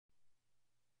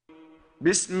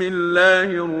بسم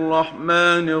الله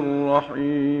الرحمن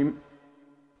الرحيم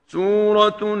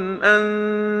سورة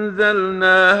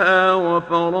أنزلناها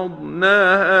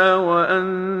وفرضناها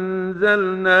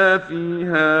وأنزلنا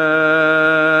فيها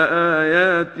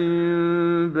آيات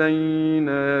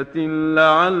بينات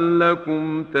لعلكم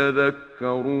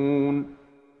تذكرون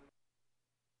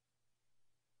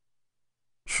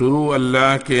شروع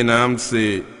اللہ کے نام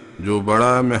سے جو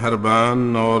بڑا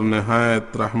مہربان اور نہایت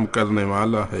رحم کرنے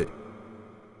والا ہے۔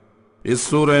 اس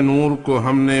سورہ نور کو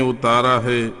ہم نے اتارا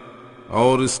ہے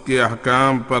اور اس کے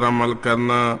احکام پر عمل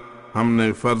کرنا ہم نے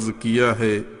فرض کیا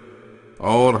ہے،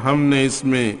 اور ہم نے اس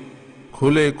میں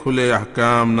کھلے کھلے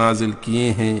احکام نازل کیے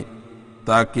ہیں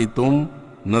تاکہ تم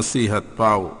نصیحت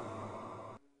پاؤ۔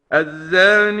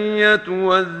 الزانية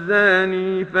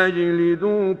والزاني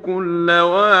فاجلدوا كل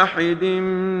واحد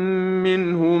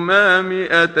منهما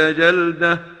 100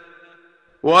 جلدة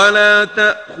ولا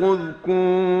تأخذكم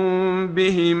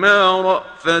بهما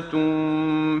رأفة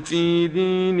في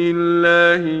دين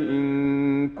الله إن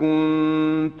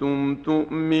كنتم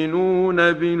تؤمنون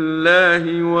بالله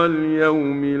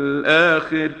واليوم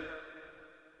الآخر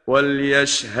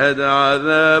وليشهد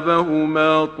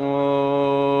عذابهما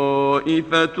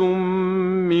طائفة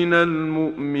من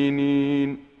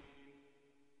المؤمنين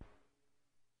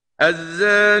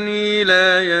الزاني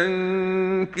لا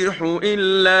ينكح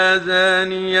إلا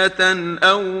زانية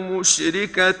أو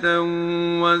مشركة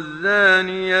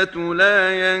والزانية لا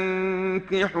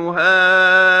ينكحها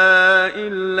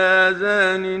إلا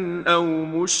زان أو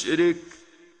مشرك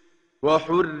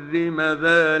وحرم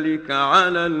ذلك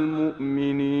على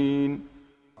المؤمنين۔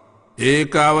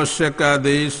 ایک آوشک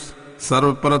آدیش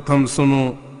سروپرتھم سنو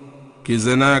کہ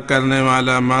زنا کرنے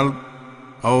والا مرد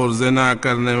اور زنا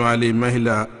کرنے والی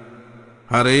مہیلا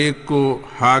ہر ایک کو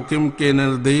حاکم کے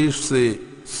نردیش سے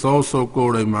 100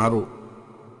 کوڑے مارو،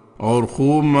 اور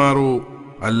خوب مارو۔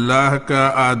 اللہ کا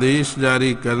آدیش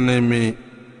جاری کرنے میں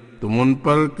تم ان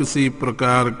پر کسی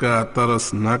پرکار کا ترس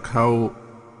نہ کھاؤ،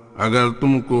 اگر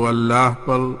تم کو اللہ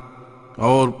پر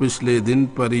اور پچھلے دن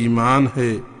پر ایمان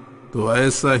ہے تو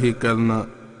ایسا ہی کرنا۔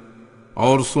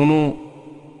 اور سنو،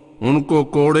 ان کو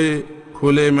کوڑے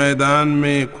کھلے میدان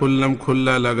میں کھلم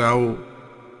کھلا لگاؤ،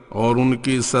 اور ان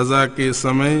کی سزا کے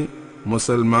سمے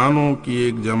مسلمانوں کی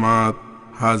ایک جماعت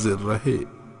حاضر رہے۔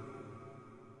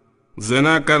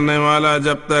 زنا کرنے والا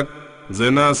جب تک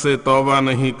زنا سے توبہ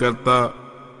نہیں کرتا،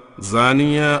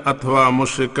 زانیہ اتھوا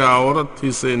مشرکہ عورت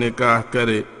ہی سے نکاح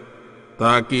کرے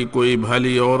تاکہ کوئی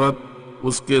بھلی عورت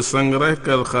اس کے سنگ رہ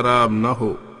کر خراب نہ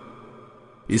ہو۔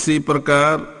 اسی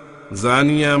پرکار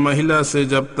زانیہ مہیلا سے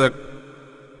جب تک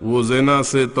وہ زنا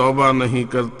سے توبہ نہیں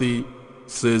کرتی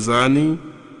سے زانی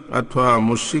اتھوا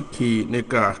مشرک ہی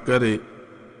نکاح کرے،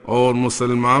 اور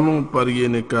مسلمانوں پر یہ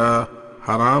نکاح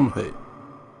حرام ہے۔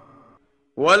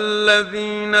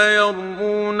 والذين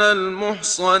يرمون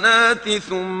المحصنات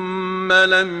ثم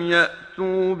لم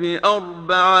يأتوا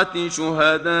ب4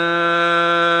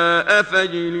 شهداء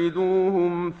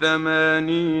فاجلدوهم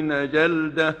 80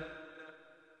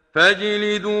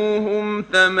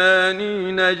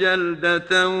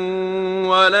 جلدة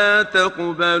ولا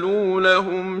تقبلوا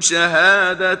لهم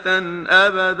شهادة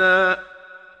أبدا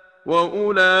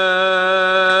وأولئك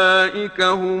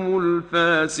هم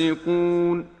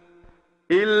الفاسقون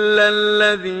إلا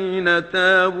الذين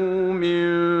تابوا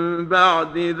من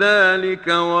بعد ذلك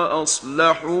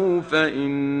وأصلحوا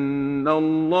فإن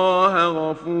الله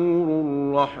غفور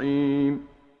رحيم۔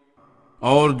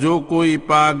 اور جو کوئی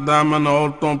پاک دامن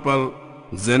عورتوں پر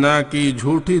زنا کی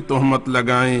جھوٹی تہمت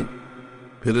لگائیں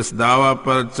پھر اس دعویٰ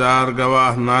پر 4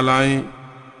 گواہ نہ لائیں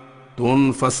تو ان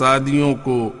فسادیوں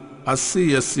کو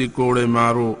 80 کوڑے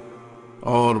مارو،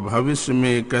 اور بھوشیہ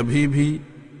میں کبھی بھی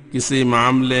کسی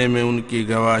معاملے میں ان کی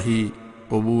گواہی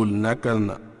قبول نہ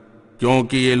کرنا،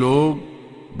 کیونکہ یہ لوگ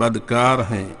بدکار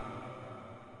ہیں۔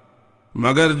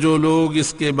 مگر جو لوگ اس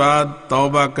کے بعد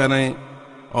توبہ کریں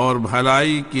اور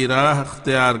بھلائی کی راہ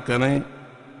اختیار کریں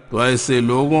تو ایسے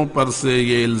لوگوں پر سے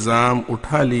یہ الزام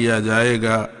اٹھا لیا جائے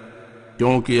گا،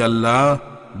 کیونکہ اللہ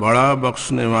بڑا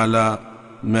بخشنے والا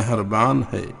مہربان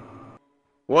ہے۔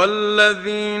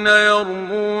 والذين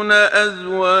يرمون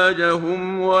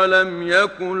أزواجهم ولم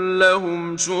يكن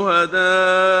لهم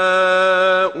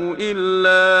شهداء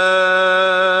إلا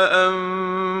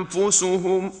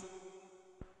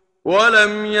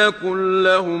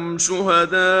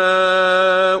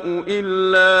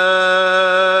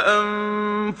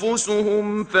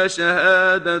أنفسهم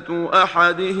فشهادة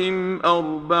أحدهم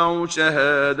 4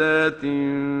 شهادات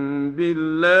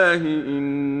بالله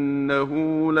إنه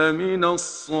لمن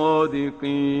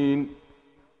الصادقين۔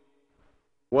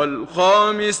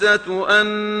 والخامسة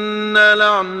أن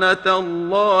لعنة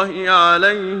الله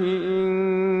عليه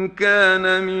إن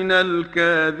كان من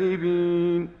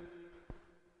الكاذبين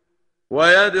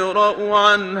ويدرأ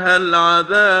عنها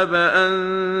العذاب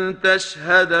أن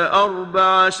تشهد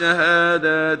 4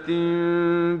 شهادات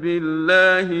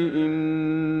بالله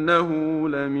إنه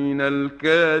لمن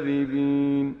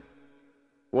الكاذبين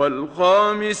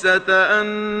والخامسة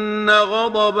أن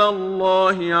غضب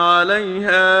الله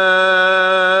عليها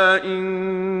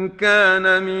إن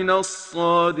كان من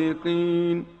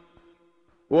الصادقين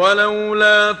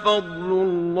ولولا فضل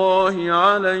الله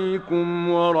عليكم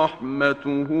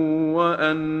ورحمته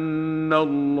وأن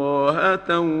الله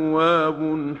تواب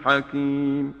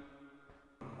حكيم.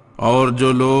 اور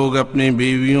جو لوگ اپنی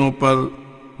بیویوں پر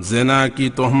زنا کی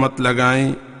تہمت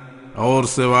لگائیں اور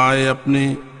سوائے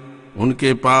اپنے ان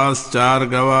کے پاس 4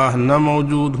 گواہ نہ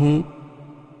موجود ہوں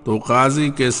تو قاضی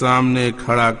کے سامنے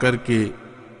کھڑا کر کے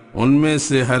ان میں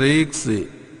سے ہر ایک سے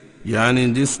یعنی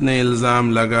جس نے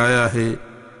الزام لگایا ہے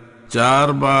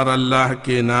 4 بار اللہ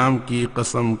کے نام کی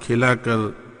قسم کھلا کر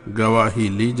گواہی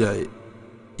لی جائے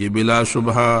کہ بلا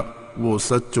شبہ وہ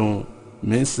سچوں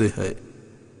میں سے ہے،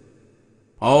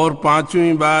 اور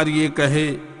 5ویں بار یہ کہے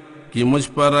کہ مجھ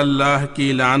پر اللہ کی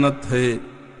لعنت ہے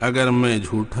اگر میں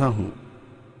جھوٹا ہوں.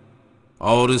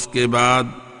 اور اس کے بعد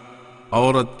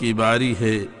عورت کی باری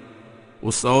ہے.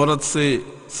 اس عورت سے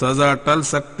سزا ٹل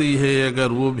سکتی ہے اگر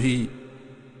وہ بھی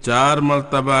 4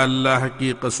 مرتبہ اللہ کی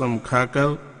قسم کھا کر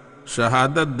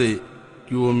شہادت دے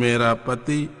کہ وہ میرا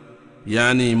پتی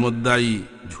یعنی مدعی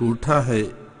جھوٹا ہے،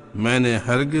 میں نے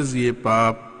ہرگز یہ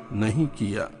پاپ نہیں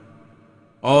کیا.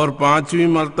 اور 5ویں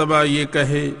مرتبہ یہ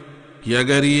کہے کہ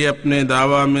اگر یہ اپنے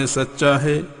دعویٰ میں سچا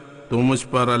ہے تو مجھ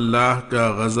پر اللہ کا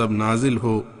غضب نازل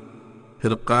ہو.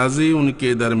 پھر قاضی ان کے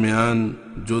درمیان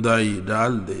جدائی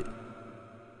ڈال دے.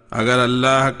 اگر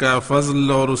اللہ کا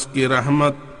فضل اور اس کی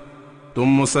رحمت تم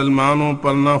مسلمانوں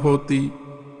پر نہ ہوتی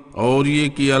اور یہ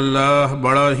کہ اللہ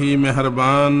بڑا ہی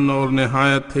مہربان اور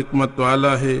نہایت حکمت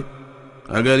والا ہے،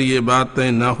 اگر یہ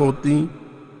باتیں نہ ہوتی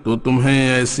تو تمہیں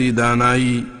ایسی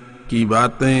دانائی کی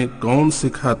باتیں کون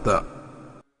سکھاتا؟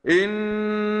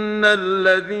 ان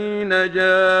الذين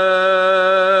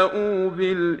جاءوا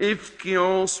بالإفك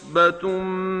عصبة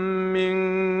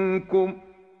منكم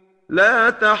لا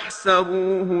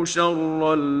تحسبوه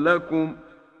شرا لكم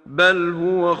بل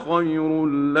هو خير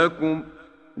لكم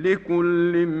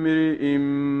لكل امرئ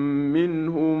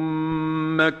منهم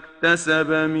ما اكتسب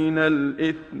من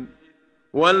الإثم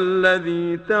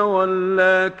والذي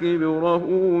تولى كبره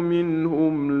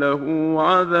منهم له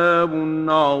عذاب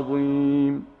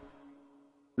عظيم.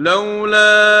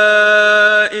 لولا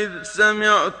إذ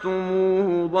سمعتموه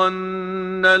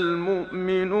ظن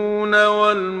المؤمنون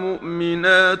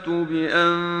والمؤمنات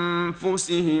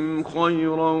بأنفسهم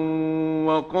خيرا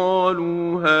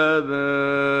وقالوا هذا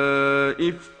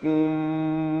إفك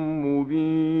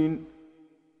مبين.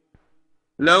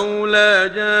 لولا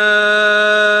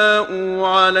جاءوا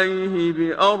عليه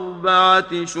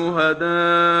ب4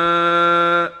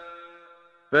 شهداء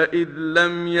فإذ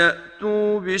لم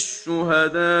يأتوا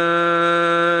بالشهداء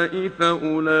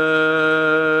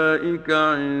فأولئك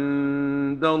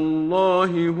عند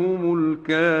الله هم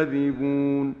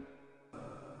الكاذبون.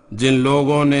 جن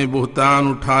لوگوں نے بہتان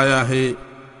اٹھایا ہے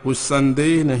کچھ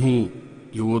سندیہ نہیں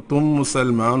کہ وہ تم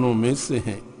مسلمانوں میں سے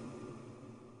ہیں.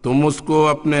 تم اس کو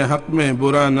اپنے حق میں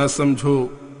برا نہ سمجھو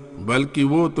بلکہ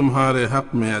وہ تمہارے حق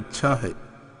میں اچھا ہے.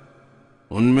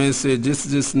 ان میں سے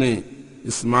جس نے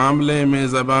اس معاملے میں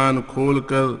زبان کھول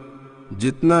کر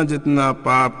جتنا جتنا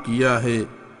پاپ کیا ہے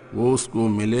وہ اس کو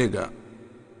ملے گا،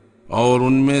 اور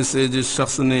ان میں سے جس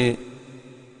شخص نے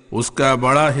اس کا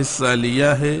بڑا حصہ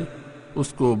لیا ہے اس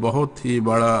کو بہت ہی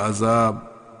بڑا عذاب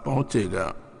پہنچے گا.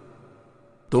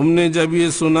 تم نے جب یہ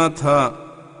سنا تھا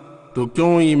تو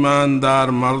کیوں ایماندار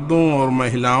مردوں اور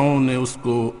مہیلاؤں نے اس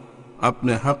کو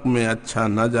اپنے حق میں اچھا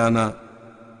نہ جانا،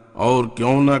 اور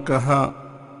کیوں نہ کہا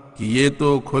کہ یہ تو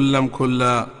کھلم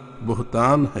کھلا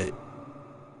بہتان ہے؟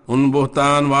 ان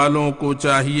بہتان والوں کو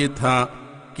چاہیے تھا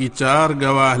کہ 4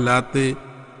 گواہ لاتے.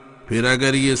 پھر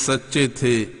اگر یہ سچے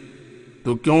تھے تو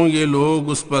کیوں یہ لوگ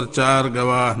اس پر 4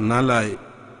 گواہ نہ لائے؟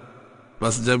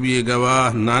 بس جب یہ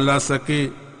گواہ نہ لا سکے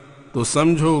تو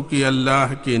سمجھو کہ اللہ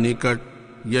کے نکٹ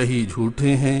یہی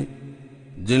جھوٹے ہیں.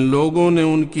 جن لوگوں نے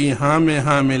ان کی ہاں میں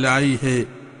ہاں ملائی ہے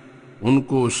ان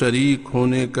کو شریک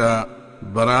ہونے کا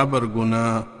برابر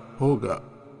گناہ ہوگا.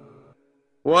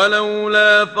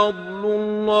 ولولا فضل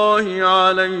الله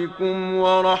عليكم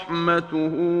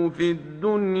ورحمته في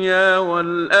الدنيا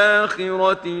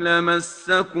والآخرة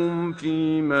لمسكم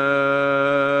فيما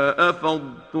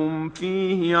أفضتم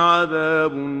فيه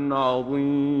عذاب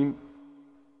عظيم.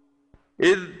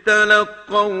 إذ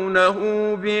تلقونه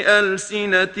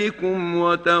بألسنتكم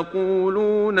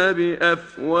وتقولون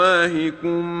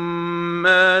بأفواهكم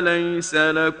ما ليس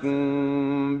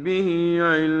لكم به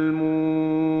علم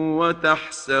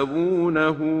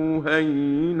وتحسبونه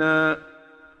هينا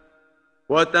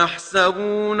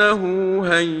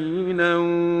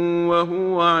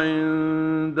وهو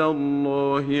عند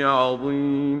الله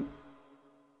عظيم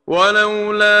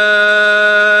ولولا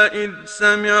إذ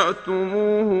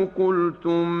سمعتموه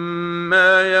قلتم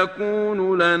ما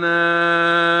يكون لنا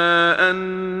أن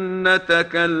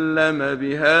نتكلم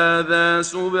بهذا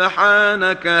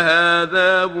سبحانك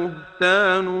هذا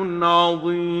بهتان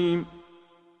عظيم.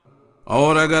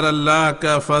 اور اگر اللہ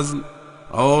کا فضل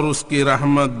اور اس کی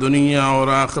رحمت دنیا اور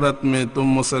آخرت میں تم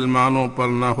مسلمانوں پر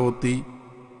نہ ہوتی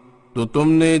تو تم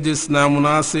نے جس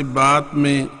نامناسب بات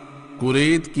میں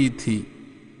کرید کی تھی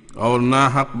اور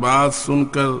ناحق بات سن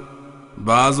کر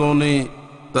بعضوں نے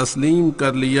تسلیم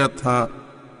کر لیا تھا،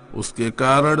 اس کے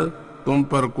کارن تم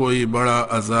پر کوئی بڑا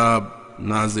عذاب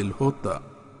نازل ہوتا،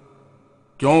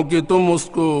 کیونکہ تم اس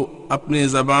کو اپنی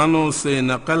زبانوں سے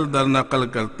نقل در نقل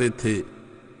کرتے تھے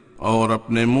اور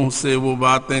اپنے منہ سے وہ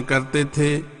باتیں کرتے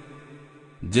تھے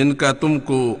جن کا تم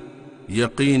کو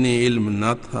یقینی علم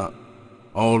نہ تھا،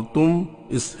 اور تم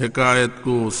اس حکایت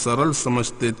کو سرل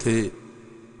سمجھتے تھے،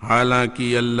 حالانکہ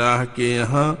اللہ کے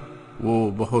یہاں وہ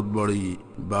بہت بڑی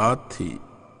بات تھی۔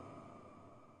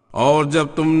 اور جب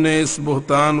تم نے اس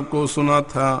بہتان کو سنا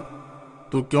تھا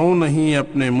تو کیوں نہیں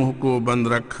اپنے منہ کو بند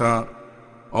رکھا،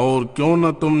 اور کیوں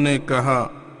نہ تم نے کہا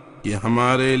کہ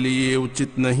ہمارے لیے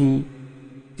اچت نہیں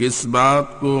کہ اس بات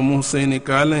کو منہ سے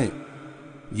نکالیں؟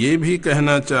 یہ بھی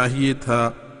کہنا چاہیے تھا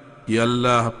کہ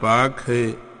اللہ پاک ہے،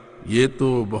 یہ تو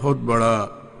بہت بڑا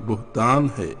بہتان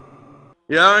ہے۔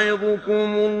 يعظكم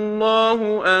الله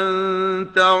أن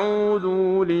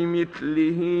تعودوا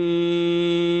لمثله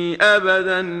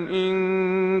أبدا إن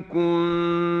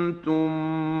كنتم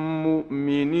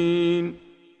مؤمنين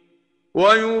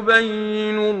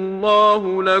ويبين الله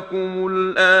لكم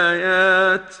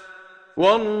الآيات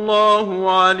والله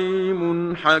عليم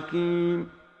حكيم۔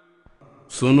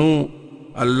 سنو،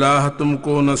 اللہ تم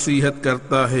کو نصیحت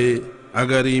کرتا ہے،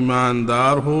 اگر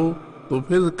ایماندار ہو تو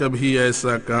پھر کبھی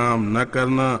ایسا کام نہ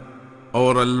کرنا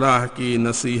اور اللہ کی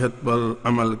نصیحت پر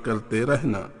عمل کرتے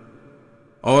رہنا،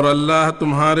 اور اللہ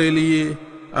تمہارے لیے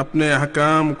اپنے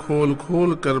احکام کھول کھول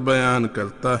کر بیان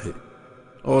کرتا ہے،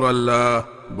 اور اللہ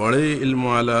بڑے علم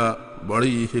والا،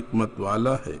 بڑی حکمت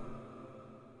والا ہے۔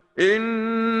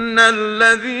 إن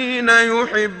الذين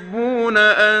يحبون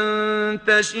أن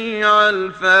تشيع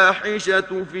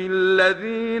الفاحشة في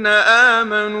الذين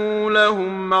آمنوا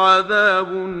لهم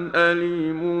عذاب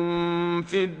أليم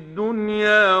في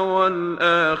الدنيا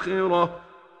والآخرة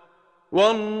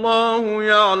والله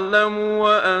يعلم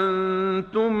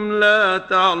وأنتم لا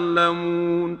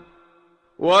تعلمون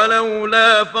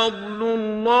ولولا فضل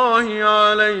الله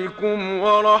عليكم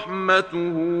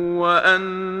ورحمته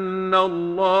وأن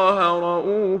الله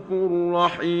رؤوف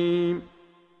رحيم۔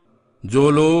 جو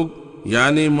لوگ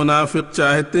یعنی منافق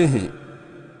چاہتے ہیں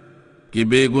کہ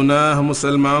بے گناہ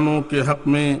مسلمانوں کے حق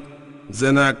میں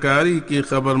زناکاری کی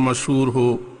خبر مشہور ہو،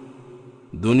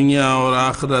 دنیا اور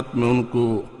آخرت میں ان کو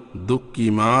دکھ کی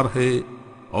مار ہے،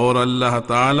 اور اللہ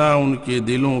تعالیٰ ان کے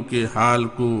دلوں کے حال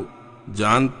کو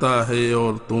جانتا ہے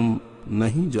اور تم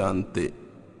نہیں جانتے۔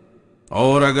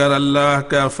 اور اگر اللہ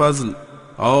کا فضل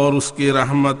اور اس کی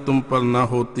رحمت تم پر نہ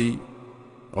ہوتی،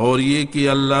 اور یہ کہ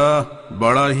اللہ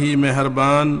بڑا ہی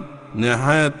مہربان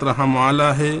نہایت رحم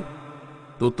والا ہے،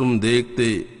 تو تم دیکھتے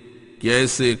کہ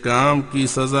ایسے کام کی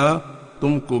سزا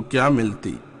تم کو کیا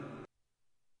ملتی۔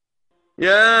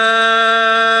 يا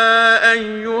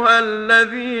أيها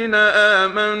الذين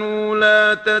آمنوا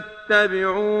لا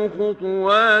تتبعوا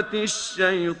خطوات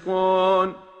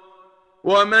الشيطان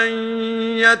ومن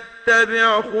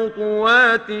يتبع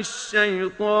خطوات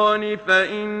الشيطان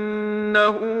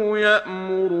فإنه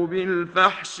يأمر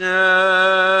بالفحشاء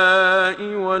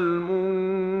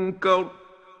والمنكر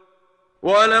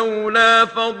ولولا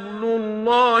فضل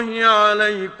الله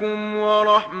عليكم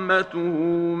ورحمته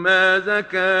ما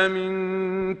زكى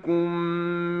منكم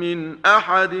من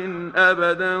أحد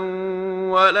أبدا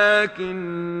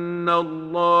ولكن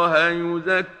الله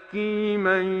يزكي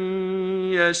من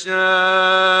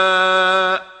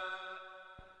يشاء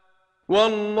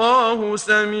والله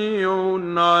سميع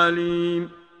عليم۔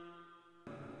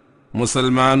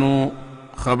 مسلمانوں،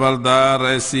 خبردار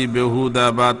ایسی بیہودہ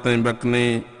باتیں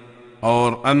بکنے اور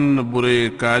ان برے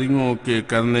کاریوں کے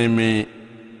کرنے میں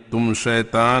تم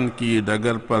شیطان کی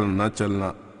ڈگر پر نہ چلنا۔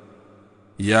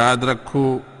 یاد رکھو،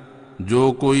 جو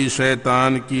کوئی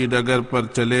شیطان کی ڈگر پر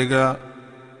چلے گا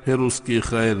پھر اس کی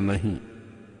خیر نہیں۔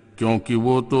 کیونکہ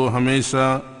وہ تو ہمیشہ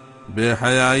بے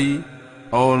حیائی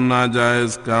اور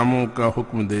ناجائز کاموں کا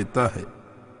حکم دیتا ہے۔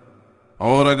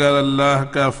 اور اگر اللہ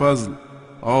کا فضل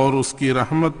اور اس کی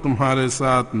رحمت تمہارے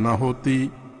ساتھ نہ ہوتی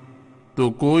تو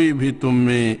کوئی بھی تم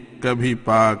میں کبھی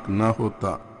پاک نہ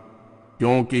ہوتا،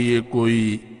 کیونکہ یہ کوئی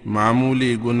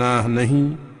معمولی گناہ نہیں،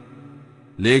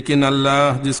 لیکن اللہ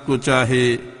جس کو چاہے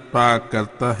پاک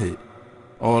کرتا ہے،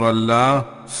 اور اللہ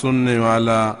سننے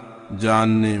والا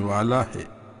جاننے والا ہے۔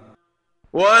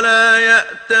 ولا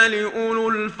يأت لأولو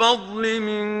الفضل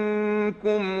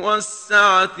منكم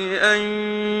والسعة أن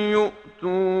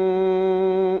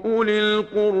يؤتوا أولي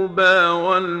القربى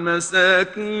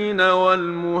والمساكين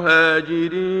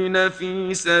والمهاجرين في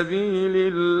سبيل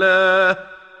الله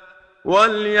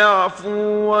وليعفوا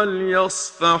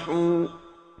وليصفحوا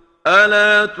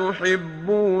ألا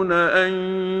تحبون أن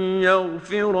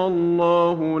يغفر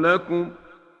الله لكم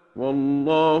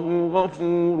والله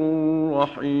غفور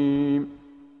رحيم۔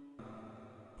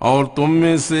 اور تم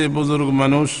میں سے بزرگ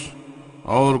منش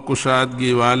اور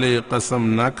کشادگی والے قسم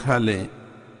نہ کھا لیں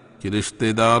کہ رشتہ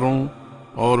داروں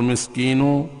اور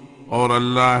مسکینوں اور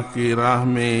اللہ کی راہ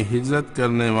میں ہجرت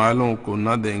کرنے والوں کو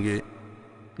نہ دیں گے،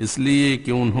 اس لیے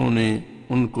کہ انہوں نے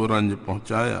ان کو رنج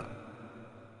پہنچایا،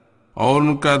 اور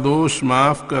ان کا دوش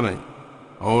معاف کریں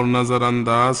اور نظر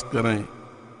انداز کریں۔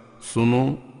 سنو،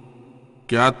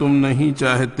 کیا تم نہیں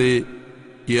چاہتے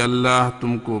کہ اللہ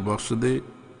تم کو بخش دے؟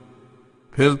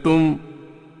 پھر تم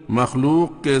مخلوق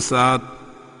کے ساتھ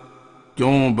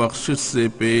کیوں بخشش سے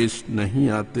پیش نہیں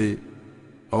آتے؟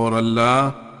 اور اللہ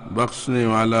بخشنے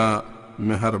والا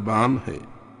مہربان ہے۔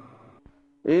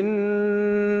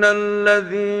 ان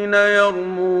الذين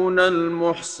يرمون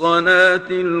المحصنات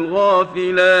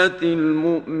الغافلات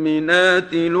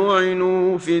المؤمنات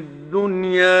لعنوا في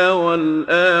الدنيا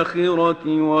والآخرة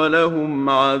ولهم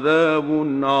عذاب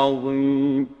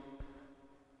عظيم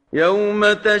يوم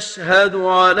تشهد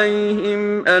عليهم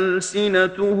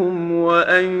ألسنتهم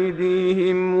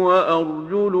وأيديهم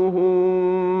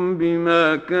وأرجلهم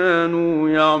بما كانوا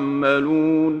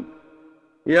يعملون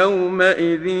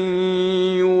يومئذ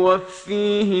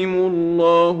يوفيهم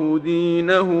الله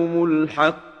دينهم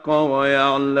الحق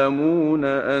ويعلمون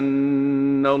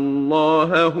أن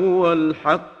الله هو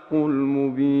الحق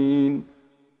المبين۔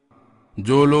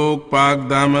 جو لوگ پاک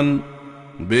دامن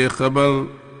بے خبر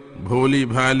بھولی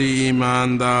بھالی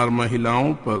ایماندار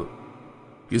مہیلاؤں پر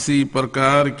کسی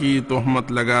پرکار کی تہمت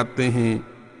لگاتے ہیں،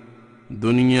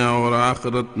 دنیا اور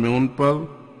آخرت میں ان پر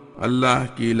اللہ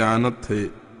کی لعنت ہے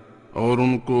اور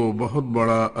ان کو بہت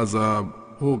بڑا عذاب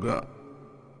ہوگا۔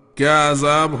 کیا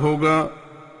عذاب ہوگا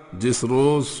جس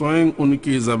روز سوئم ان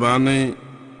کی زبانیں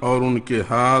اور ان کے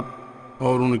ہاتھ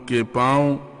اور ان کے پاؤں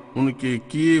ان کے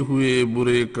کیے ہوئے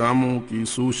برے کاموں کی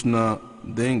سوچنا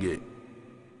دیں گے۔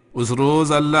 اس روز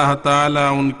اللہ تعالیٰ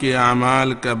ان کے اعمال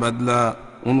کا بدلہ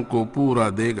ان کو پورا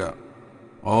دے گا،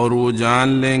 اور وہ جان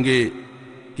لیں گے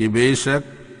کہ بے شک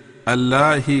اللہ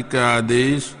ہی کا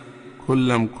آدیش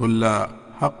کھلم کھلا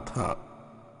حق تھا۔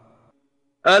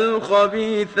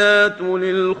 الخبيثات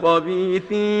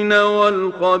للخبيثين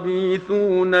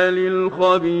والخبيثون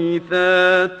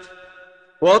للخبيثات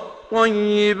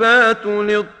والطيبات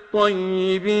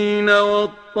للطيبين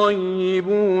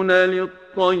والطيبون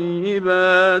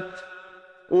للطيبات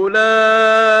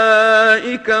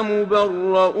أولئك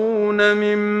مبرؤون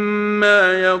مما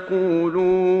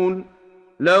يقولون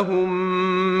لهم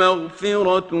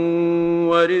مغفرة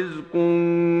ورزق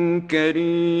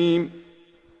کریم۔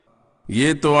 یہ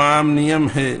تو عام نیم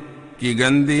ہے کہ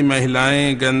گندی مہلائیں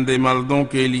گندے مردوں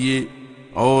کے لیے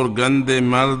اور گندے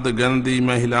مرد گندی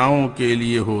مہلاؤں کے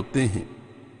لیے ہوتے ہیں،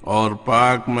 اور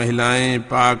پاک مہلائیں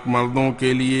پاک مردوں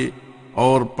کے لیے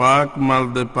اور پاک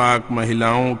مرد پاک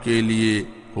مہلاؤں کے لیے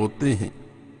ہوتے ہیں۔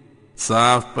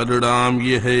 صاف پریڑام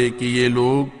یہ ہے کہ یہ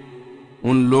لوگ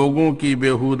ان لوگوں کی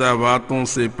بیہودہ باتوں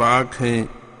سے پاک ہیں،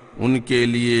 ان کے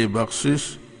لیے بخشش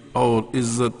اور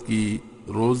عزت کی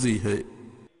روزی ہے۔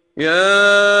 يا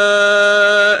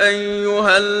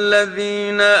أيها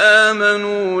الذين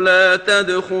آمنوا لا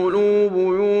تدخلوا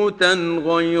بيوتا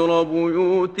غير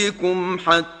بيوتكم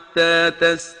حتى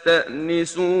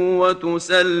تستأنسوا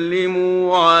وتسلموا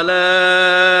على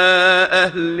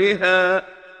أهلها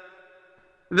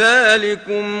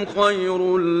ذلكم خير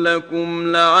لكم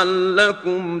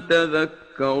لعلكم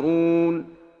تذكرون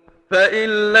فإن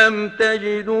لم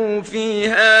تجدوا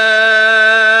فيها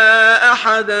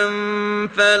أحدا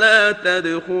فلا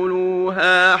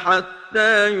تدخلوها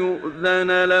حتى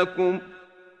يؤذن لكم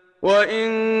وإن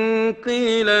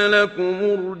قيل لكم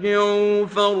ارجعوا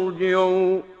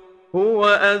فارجعوا هو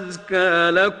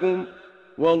أزكى لكم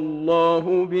والله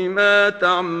بما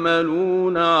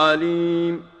تعملون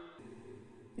عليم۔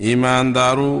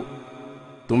 ایماندارو،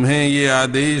 تمہیں یہ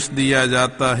آدیش دیا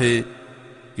جاتا ہے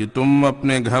کہ تم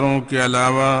اپنے گھروں کے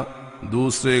علاوہ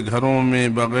دوسرے گھروں میں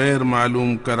بغیر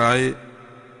معلوم کرائے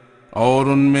اور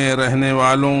ان میں رہنے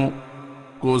والوں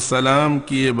کو سلام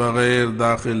کیے بغیر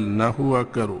داخل نہ ہوا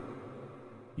کرو،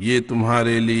 یہ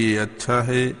تمہارے لیے اچھا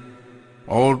ہے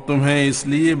اور تمہیں اس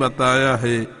لیے بتایا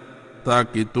ہے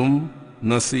تاکہ تم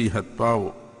نصیحت پاؤ۔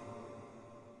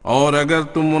 اور اگر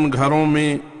تم ان گھروں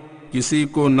میں کسی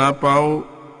کو نہ پاؤ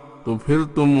تو پھر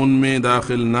تم ان میں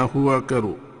داخل نہ ہوا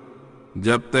کرو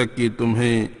جب تک کہ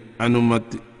تمہیں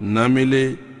انمتی نہ ملے،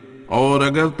 اور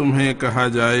اگر تمہیں کہا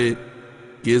جائے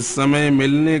کہ اس سمے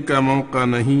ملنے کا موقع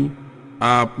نہیں،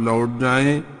 آپ لوٹ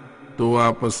جائیں تو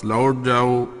واپس لوٹ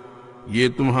جاؤ، یہ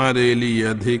تمہارے لیے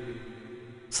ادھک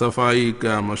صفائی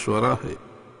کا مشورہ ہے،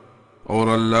 اور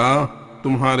اللہ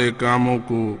تمہارے کاموں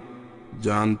کو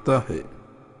جانتا ہے۔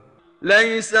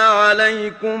 ليس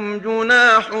عليكم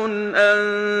جناح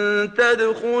أن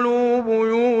تدخلوا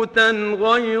بيوتا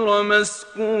غير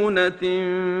مسكونة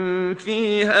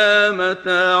فيها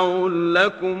متاع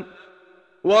لكم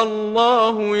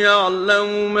والله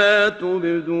يعلم ما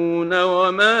تبدون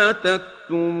وما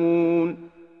تكتمون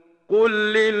قل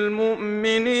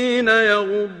للمؤمنين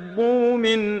يغضوا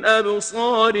من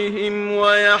أبصارهم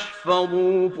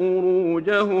ويحفظوا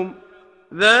فروجهم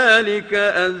ذلك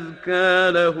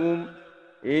أزكى لهم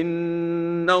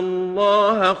إن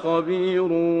الله خبير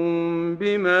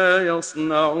بما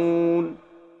يصنعون۔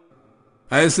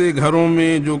 ایسے گھروں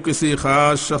میں جو کسی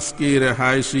خاص شخص کی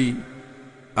رہائشی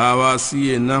آواسی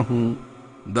نہ ہوں،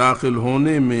 داخل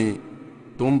ہونے میں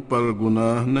تم پر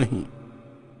گناہ نہیں،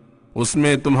 اس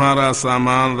میں تمہارا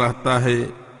سامان رہتا ہے،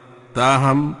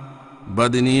 تاہم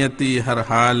بدنیتی ہر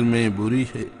حال میں بری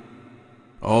ہے،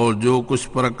 اور جو کچھ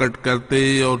پرکٹ کرتے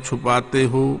اور چھپاتے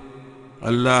ہو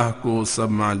اللہ کو سب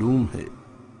معلوم ہے۔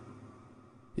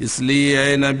 اس لیے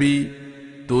اے نبی،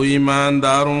 تو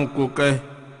ایمانداروں کو کہہ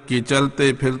کہ چلتے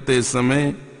پھرتے سمے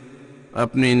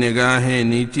اپنی نگاہیں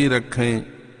نیچی رکھیں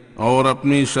اور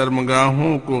اپنی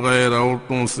شرمگاہوں کو غیر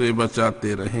عورتوں سے بچاتے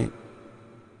رہیں،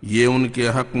 یہ ان کے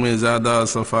حق میں زیادہ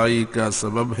صفائی کا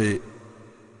سبب ہے،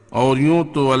 اور یوں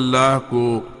تو اللہ کو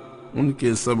ان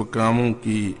کے سب کاموں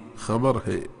کی خبر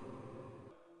ہے۔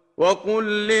 وَقُل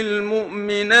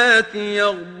لِّلْمُؤْمِنَاتِ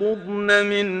يَغْضُضْنَ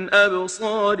مِنْ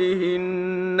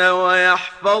أَبْصَارِهِنَّ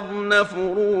وَيَحْفَظْنَ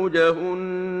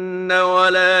فُرُوجَهُنَّ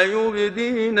وَلَا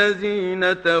يُبْدِينَ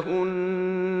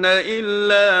زِينَتَهُنَّ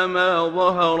إِلَّا مَا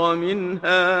ظَهَرَ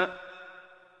مِنْهَا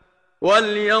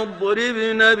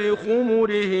وَلْيَضْرِبْنَ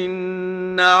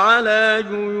بِخُمُرِهِنَّ عَلَى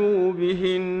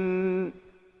جُيُوبِهِنَّ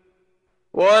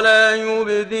ولا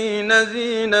يبدين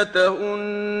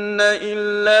زينتهن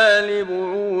إلا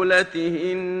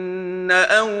لبعولتهن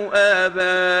أو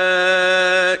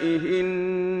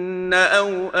آبائهن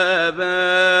أو آباء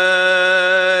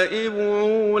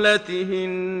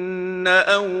بعولتهن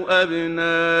أو أبنائهن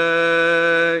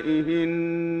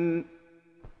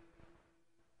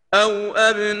أو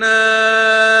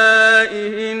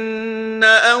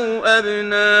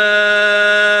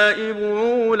أبناء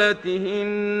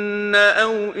بعولتهن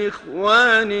أو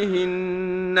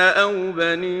إخوانهن أو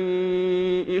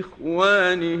بني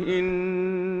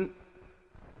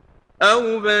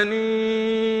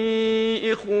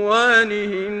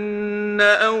إخوانهن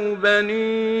أو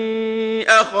بني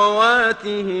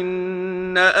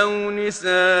أخواتهن أو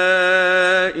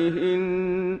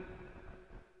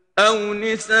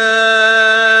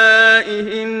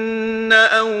نسائهن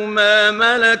أو ما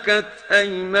ملكت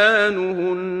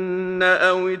أيمانهن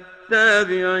أو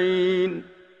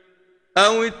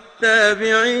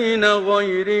التابعين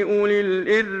غير أولي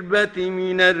الإربة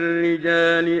من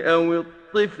الرجال أو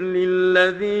الطفل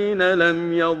الذين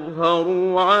لم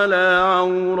يظهروا على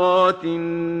عورات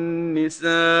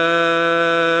النساء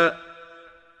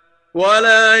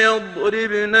ولا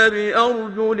يضربن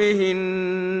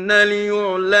بأرجلهن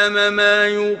ليعلم ما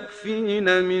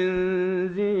يخفين من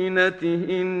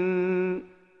زينتهن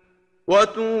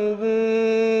وتوبوا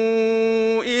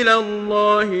إلى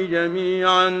الله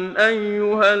جميعا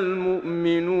أيها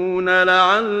المؤمنون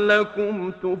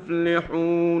لعلكم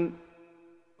تفلحون۔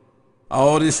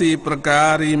 اور اسی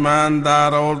پرکار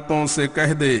ایماندار عورتوں سے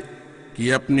کہہ دے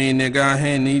کہ اپنی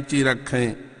نگاہیں نیچی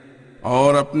رکھیں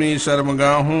اور اپنی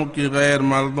شرمگاہوں کی غیر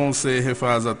مردوں سے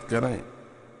حفاظت کریں،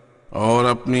 اور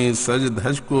اپنی سج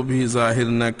دھج کو بھی ظاہر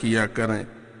نہ کیا کریں،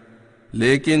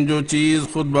 لیکن جو چیز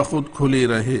خود بخود کھلی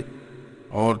رہے،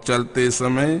 اور چلتے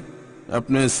سمے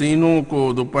اپنے سینوں کو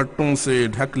دوپٹوں سے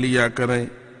ڈھک لیا کریں،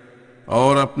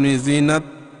 اور اپنی زینت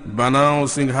بناؤ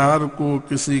سنگھار کو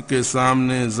کسی کے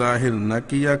سامنے ظاہر نہ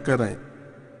کیا کریں،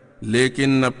 لیکن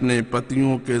اپنے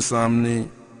پتیوں کے سامنے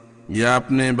یا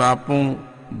اپنے باپوں،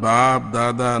 باپ،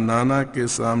 دادا، نانا کے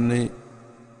سامنے،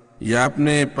 یا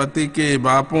اپنے پتی کے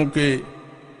باپوں کے،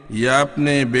 یا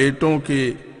اپنے بیٹوں کے،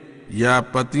 یا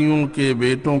پتیوں کے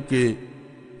بیٹوں کے،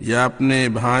 یا اپنے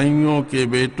بھائیوں کے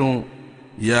بیٹوں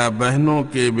یا بہنوں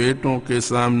کے بیٹوں کے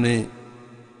سامنے،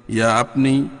 یا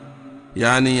اپنی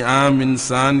یعنی عام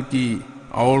انسان کی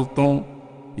عورتوں،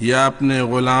 یا اپنے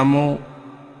غلاموں،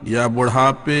 یا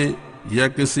بڑھاپے یا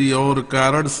کسی اور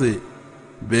کارن سے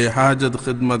بے حاجت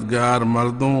خدمتگار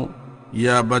مردوں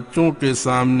یا بچوں کے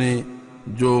سامنے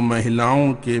جو مہیلاؤں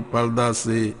کے پردہ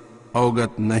سے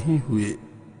اوگت نہیں ہوئے،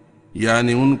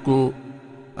 یعنی ان کو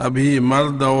ابھی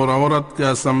مرد اور عورت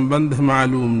کا سمبندھ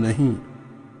معلوم نہیں۔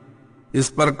 اس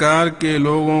پرکار کے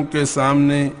لوگوں کے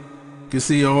سامنے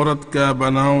کسی عورت کا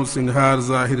بناؤ سنگھار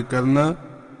ظاہر کرنا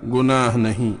گناہ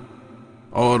نہیں،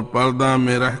 اور پردہ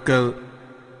میں رہ کر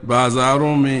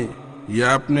بازاروں میں یا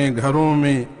اپنے گھروں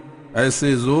میں ایسے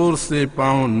زور سے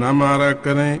پاؤں نہ مارا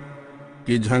کریں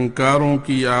کہ جھنکاروں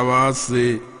کی آواز سے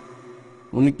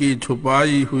ان کی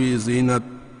چھپائی ہوئی زینت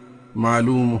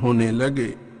معلوم ہونے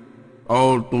لگے،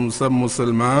 اور تم سب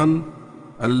مسلمان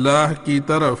اللہ کی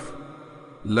طرف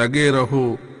لگے رہو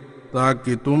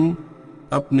تاکہ تم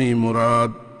اپنی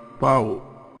مراد پاؤ۔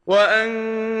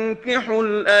 وَأَنكِحُوا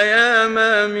الْأَيَامَ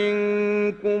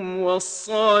مِنكُمْ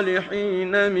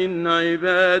وَالصَّالِحِينَ مِنْ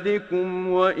عِبَادِكُمْ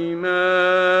وَإِمَائِكُمْ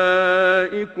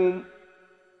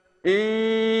إِنْ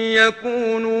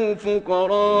يَكُونُوا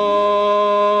فُقَرَاءَ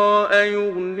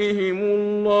يُغْنِهِمُ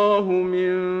اللَّهُ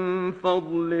مِنْ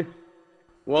فَضْلِهِ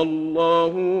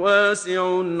وَاللَّهُ وَاسِعٌ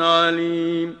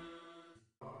عَلِيمٌ۔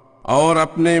 اور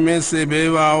اپنے میں سے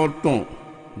بیوہ عورتوں،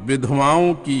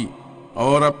 بدھواؤں کی،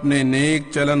 اور اپنے نیک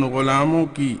چلن غلاموں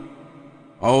کی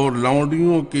اور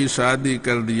لونڈیوں کی شادی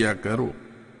کر دیا کرو۔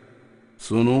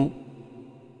 سنو،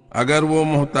 اگر وہ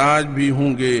محتاج بھی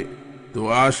ہوں گے تو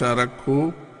آشا رکھو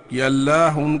کہ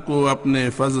اللہ ان کو اپنے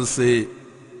فضل سے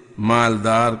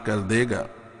مالدار کر دے گا،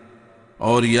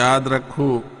 اور یاد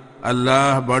رکھو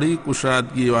اللہ بڑی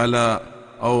کشادگی والا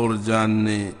اور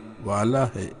جاننے والا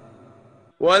ہے۔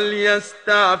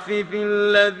 وَلْيَسْتَعْفِفِ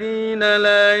الَّذِينَ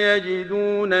لَا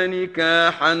يَجِدُونَ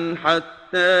نِكَاحًا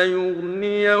حَتَّى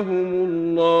يُغْنِيَهُمُ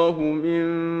اللَّهُ مِنْ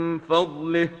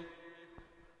فَضْلِهِ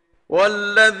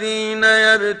وَالَّذِينَ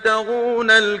يَبْتَغُونَ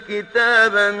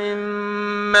الْكِتَابَ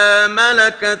مِمَّا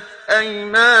مَلَكَتْ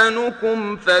أَيْمَانُكُمْ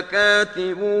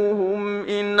فَكَاتِبُوهُمْ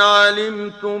إِنْ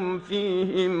عَلِمْتُمْ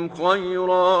فِيهِمْ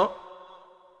خَيْرًا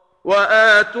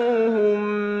وَآتُوهُمْ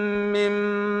مِنْ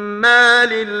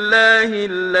مَالِ اللَّهِ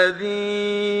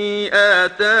الَّذِي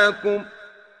آتَاكُمْ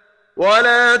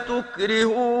وَلَا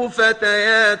تُكْرِهُوا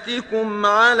فَتَيَاتِكُمْ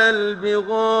عَلَى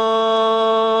الْبِغَاءِ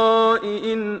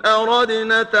إِنْ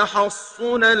أَرَدْنَ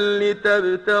تَحَصُّنًا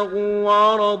لِتَبْتَغُوا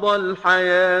عَرَضَ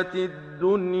الْحَيَاةِ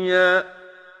الدُّنْيَا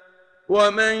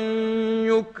وَمَنْ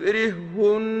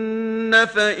يُكْرِههُّنَّ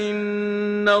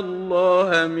فَإِنَّ اللَّهَ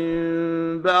مِنْ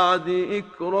بَعْدِ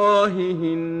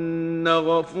إِكْرَاهِهِنَّ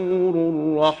غَفُورٌ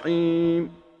رَحِيمٌ۔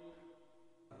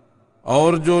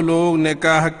 اور جو لوگ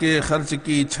نکاح کے خرچ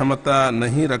کی چھمتا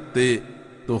نہیں رکھتے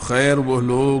تو خیر وہ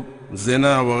لوگ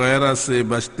زنا وغیرہ سے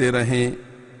بچتے رہیں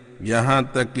یہاں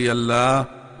تک کہ اللہ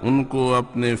ان کو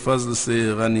اپنے فضل سے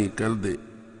غنی کر دے۔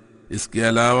 اس کے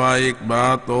علاوہ ایک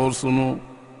بات اور سنو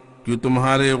کہ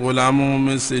تمہارے غلاموں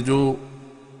میں سے جو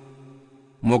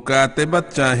مکاتبت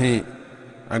چاہیں،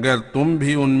 اگر تم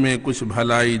بھی ان میں کچھ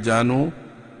بھلائی جانو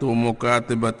تو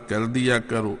مکاتبت کر دیا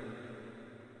کرو،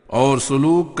 اور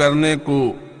سلوک کرنے کو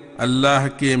اللہ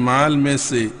کے مال میں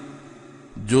سے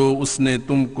جو اس نے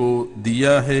تم کو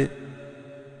دیا ہے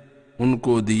ان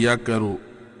کو دیا کرو،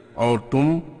 اور تم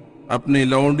اپنی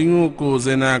لونڈیوں کو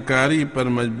زناکاری پر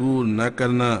مجبور نہ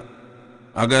کرنا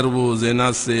اگر وہ زنا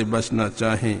سے بچنا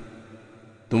چاہیں۔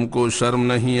 تم کو شرم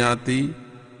نہیں آتی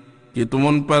کہ تم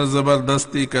ان پر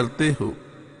زبردستی کرتے ہو؟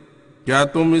 کیا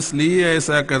تم اس لیے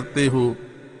ایسا کرتے ہو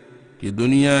کہ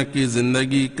دنیا کی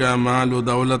زندگی کا مال و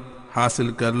دولت حاصل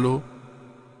کر لو؟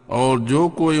 اور جو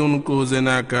کوئی ان کو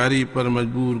زناکاری پر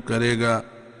مجبور کرے گا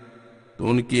تو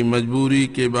ان کی مجبوری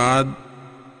کے بعد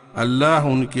اللہ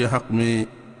ان کے حق میں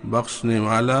بخشنے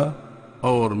والا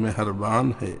اور مہربان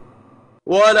ہے۔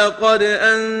 وَلَقَدْ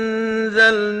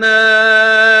أَنزَلْنَا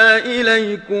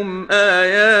إِلَيْكُمْ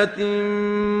آيَاتٍ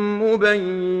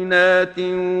مُبَيِّنَاتٍ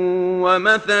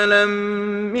وَمَثَلًا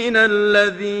مِنَ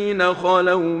الَّذِينَ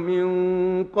خَلَوْا مِن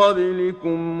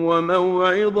قَبْلِكُمْ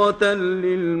وَمَوْعِظَةً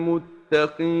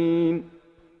لِلْمُتَّقِينَ۔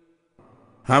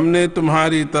 ہم نے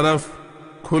تمہاری طرف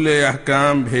کھلے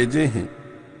احکام بھیجے ہیں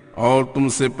اور تم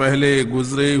سے پہلے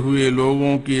گزرے ہوئے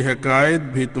لوگوں کی حکایت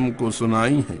بھی تم کو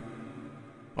سنائی ہیں،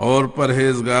 اور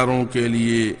پرہیزگاروں کے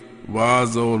لیے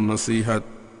واعظ اور نصیحت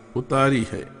اتاری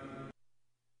ہے۔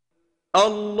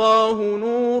 اللہ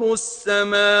نور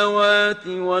السماوات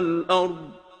والأرض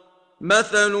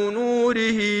مثل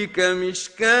نوره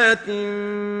كمشكاة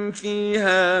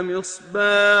فيها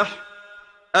مصباح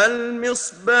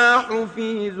المصباح في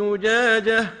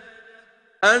زجاجة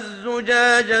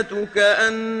الزجاجة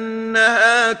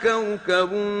كأنها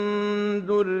كوكب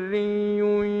دري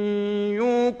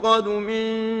يوقد من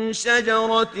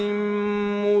شجرة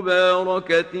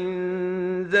مباركة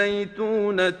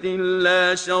زيتونة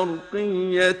لا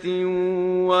شرقية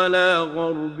ولا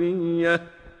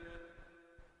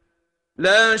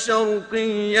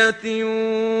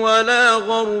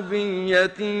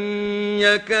غربية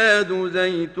يكاد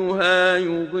زيتها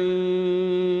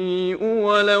يضيء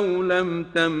ولو لم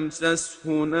تمسسه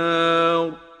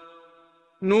نار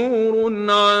نور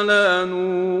على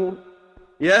نور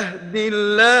يهدي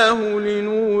الله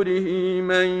لنوره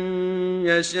من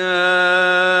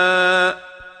يشاء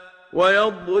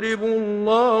ويضرب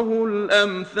الله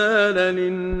الأمثال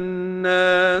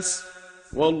للناس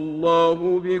واللہ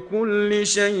بکل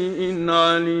شیء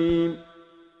علیم۔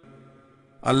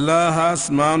 اللہ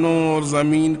آسمانوں اور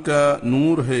زمین کا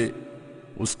نور ہے،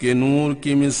 اس کے نور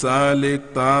کی مثال ایک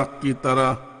طاق کی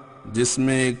طرح جس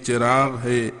میں ایک چراغ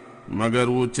ہے، مگر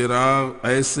وہ چراغ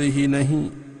ایسے ہی نہیں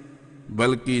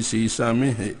بلکہ شیشہ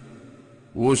میں ہے۔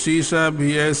 وہ شیشہ بھی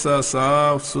ایسا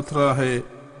صاف ستھرا ہے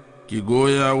کہ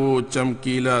گویا وہ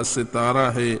چمکیلا ستارہ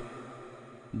ہے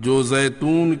جو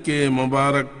زیتون کے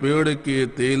مبارک پیڑ کے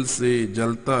تیل سے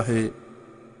جلتا ہے،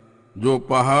 جو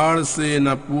پہاڑ سے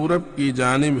نہ پورب کی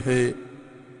جانب ہے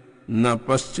نہ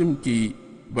پشچم کی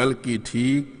بلکہ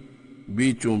ٹھیک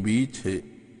بیچوں بیچ ہے۔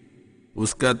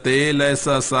 اس کا تیل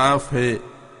ایسا صاف ہے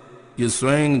کہ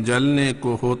سوئنگ جلنے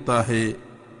کو ہوتا ہے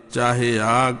چاہے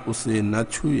آگ اسے نہ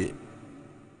چھوئے۔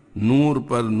 نور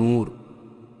پر نور،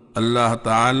 اللہ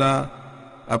تعالی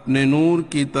اپنے نور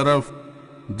کی طرف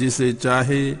جسے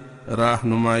چاہے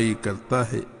رہنمائی کرتا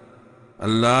ہے۔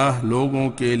 اللہ لوگوں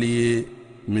کے لیے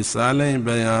مثالیں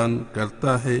بیان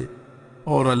کرتا ہے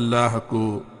اور اللہ کو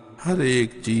ہر ایک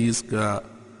چیز کا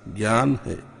گیان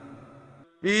ہے۔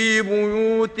 فی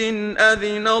بیوت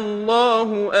اذن اللہ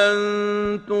ان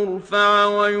ترفع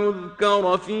ویذکر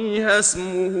فیہا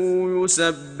اسمہ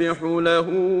یسبح له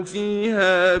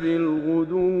فیہا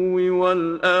بالغدو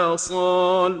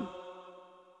والآصال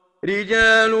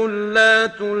رجال لا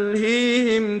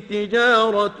تلهيهم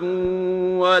تجارة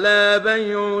ولا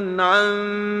بيع عن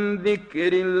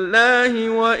ذكر الله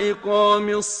وإقام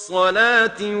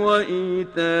الصلاة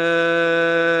وإيتاء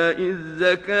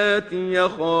الزكاة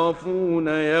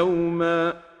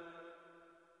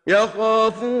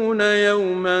يخافون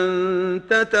يوما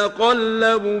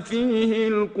تتقلب فيه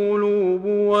القلوب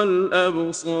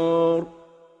والأبصار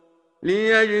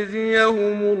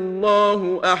ليجزيهم الله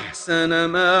أحسن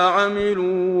ما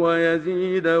عملوا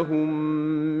ويزيدهم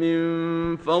من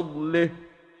فضله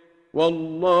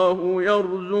والله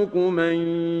يرزق من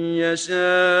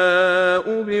يشاء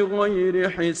بغير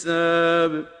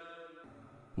حساب۔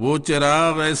 وہ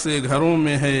چراغ ایسے گھروں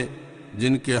میں ہے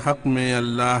جن کے حق میں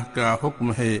اللہ کا حکم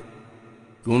ہے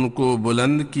کہ ان کو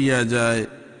بلند کیا جائے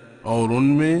اور ان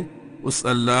میں اس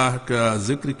اللہ کا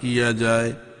ذکر کیا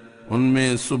جائے، ان میں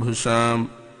صبح شام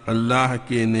اللہ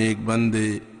کے نیک بندے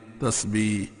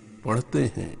تسبیح پڑھتے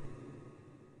ہیں۔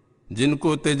 جن کو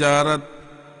تجارت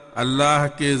اللہ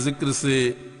کے ذکر سے،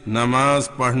 نماز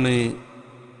پڑھنے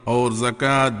اور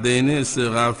زکوٰۃ دینے سے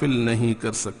غافل نہیں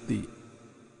کر سکتی،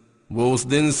 وہ اس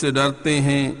دن سے ڈرتے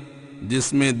ہیں جس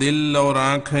میں دل اور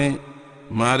آنکھیں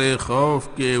مارے خوف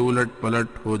کے الٹ پلٹ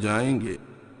ہو جائیں گے۔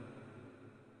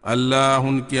 اللہ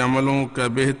ان کے عملوں کا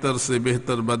بہتر سے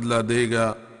بہتر بدلہ دے گا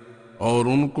اور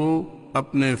ان کو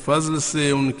اپنے فضل سے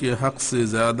ان کے حق سے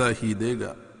زیادہ ہی دے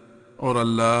گا، اور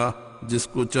اللہ جس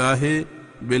کو چاہے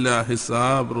بلا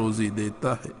حساب روزی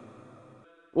دیتا ہے۔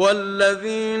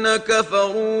 والذین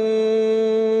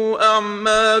کفروا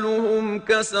اعمالهم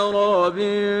کسراب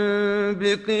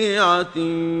بقیعة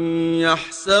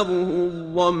یحسبه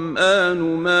الظمآن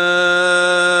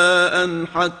ماء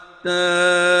حتى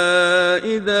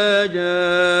إذا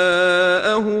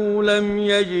جاءه لم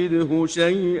يجده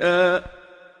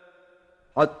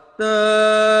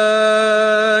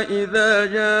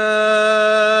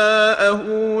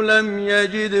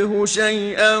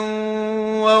شيئا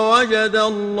ووجد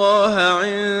الله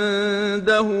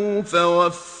عنده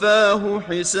فوفاه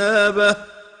حسابه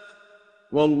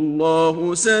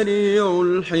والله سريع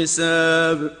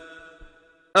الحساب۔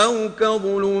 أو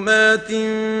كظلمات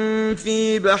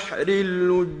في بحر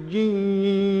لج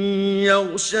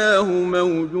يغشاه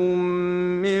موج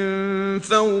من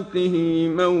فوقه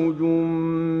موج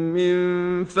من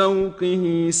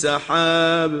فوقه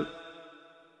سحاب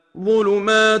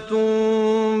ظلمات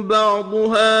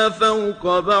بعضها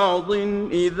فوق بعض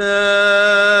إذا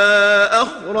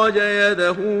أخرج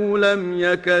يده لم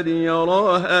يكد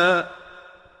يراها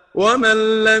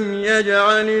ومن لم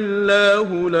يجعل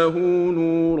الله له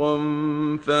نورا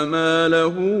فما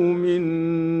له من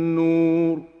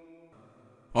نور.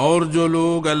 اور جو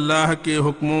لوگ اللہ کے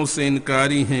حکموں سے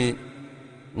انکاری ہیں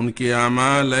ان کے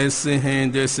اعمال ایسے ہیں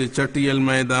جیسے چٹیل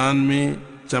میدان میں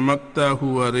چمکتا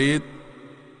ہوا ریت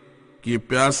کہ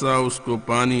پیاسا اس کو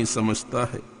پانی سمجھتا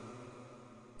ہے،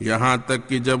 یہاں تک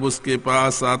کہ جب اس کے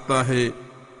پاس آتا ہے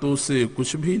تو اسے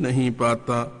کچھ بھی نہیں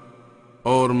پاتا،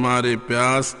 اور مارے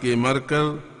پیاس کے مر کر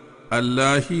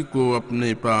اللہ ہی کو اپنے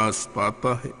پاس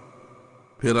پاتا ہے،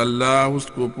 پھر اللہ اس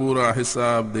کو پورا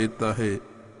حساب دیتا ہے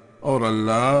اور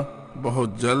اللہ بہت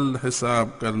جلد حساب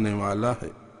کرنے والا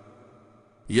ہے.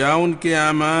 یا ان کے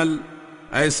اعمال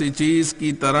ایسی چیز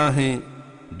کی طرح ہیں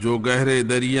جو گہرے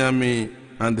دریا میں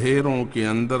اندھیروں کے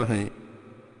اندر ہیں،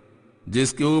 جس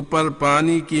کے اوپر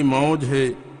پانی کی موج ہے،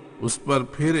 اس پر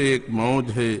پھر ایک موج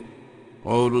ہے،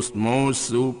 اور اس موج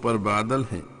سے اوپر بادل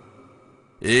ہیں،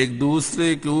 ایک دوسرے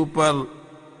کے اوپر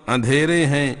اندھیرے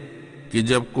ہیں کہ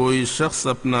جب کوئی شخص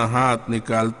اپنا ہاتھ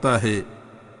نکالتا ہے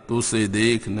تو اسے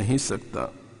دیکھ نہیں سکتا.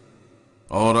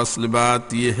 اور اصل بات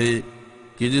یہ ہے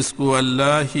کہ جس کو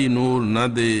اللہ ہی نور نہ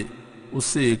دے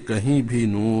اسے کہیں بھی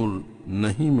نور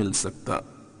نہیں مل سکتا.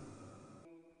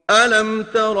 أَلَمْ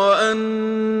تَرَ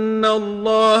أَنَّ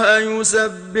اللَّهَ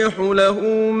يُسَبِّحُ لَهُ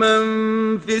مَن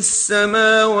فِي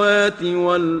السَّمَاوَاتِ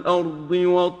وَالْأَرْضِ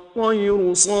وَالطَّيْرُ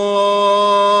صَافَّاتٍ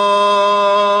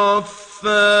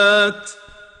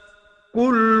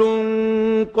كُلٌّ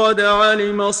قَدْ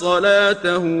عَلِمَ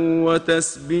صَلَاتَهُ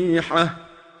وَتَسْبِيحَهُ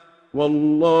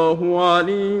وَاللَّهُ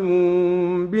عَلِيمٌ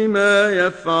بِمَا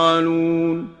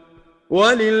يَفْعَلُونَ.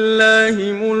 وَلِلَّهِ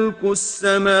مُلْكُ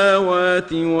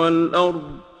السَّمَاوَاتِ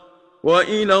وَالْأَرْضِ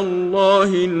وَإِلَى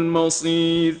اللَّهِ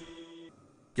الْمَصِيرُ.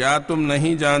 کیا تم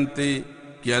نہیں جانتے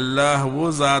کہ اللہ وہ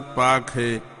ذات پاک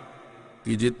ہے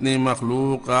کہ جتنے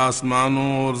مخلوق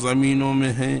آسمانوں اور زمینوں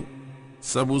میں ہیں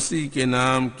سب اسی کے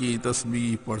نام کی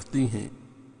تسبیح پڑھتی ہیں،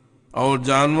 اور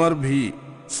جانور بھی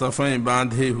صفیں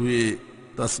باندھے ہوئے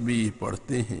تسبیح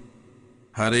پڑھتے ہیں،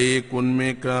 ہر ایک ان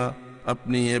میں کا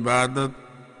اپنی عبادت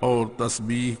اور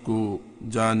تسبیح کو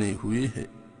جانے ہوئے ہے،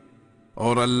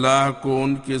 اور اللہ کو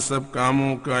ان کے سب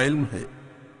کاموں کا علم ہے.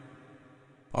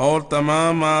 اور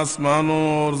تمام آسمانوں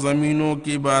اور زمینوں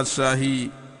کی بادشاہی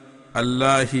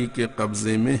اللہ ہی کے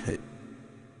قبضے میں ہے،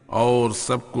 اور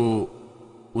سب کو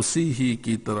اسی ہی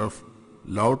کی طرف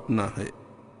لوٹنا ہے.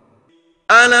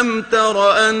 أَلَمْ تَرَ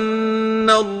أَنَّ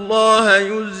اللَّهَ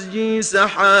يُزْجِي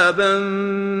سَحَابًا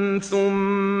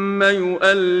ثُمَّ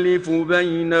يُؤَلِّفُ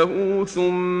بَيْنَهُ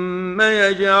ثُمَّ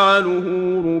يَجْعَلُهُ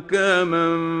رُكَامًا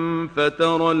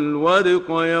فَتَرَى الْوَدْقَ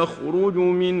يَخْرُجُ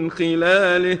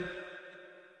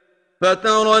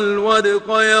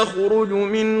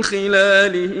مِنْ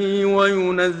خِلَالِهِ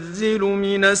وَيُنَزِّلُ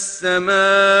مِنَ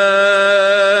السَّمَاءِ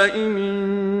مِنْ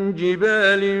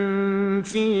جِبَالٍ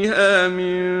فِيهَا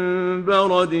مِنْ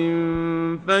بَرَدٍ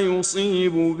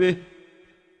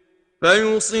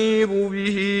فيصيب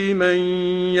به من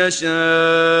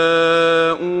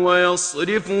يشاء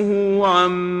ويصرفه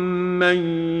عن من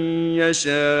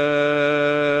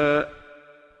يشاء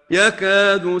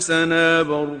يكاد سنا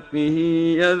برقه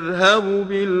يذهب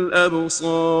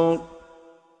بالأبصار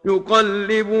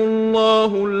يقلب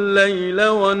الله الليل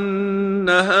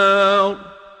والنهار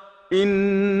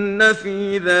إن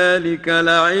في ذلك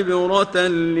لعبرة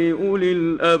لأولي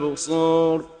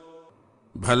الأبصار.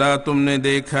 بھلا تم نے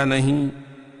دیکھا نہیں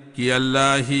کہ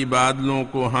اللہ ہی بادلوں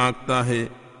کو ہانکتا ہے،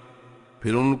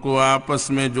 پھر ان کو آپس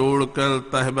میں جوڑ کر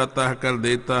تہ بتہ کر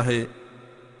دیتا ہے.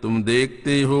 تم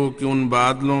دیکھتے ہو کہ ان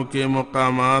بادلوں کے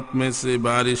مقامات میں سے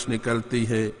بارش نکلتی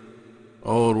ہے،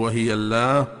 اور وہی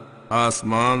اللہ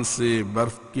آسمان سے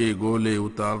برف کے گولے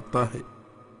اتارتا ہے.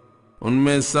 ان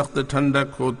میں سخت ٹھنڈک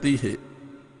ہوتی ہے،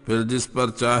 پھر جس پر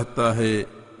چاہتا ہے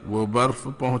وہ برف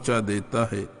پہنچا دیتا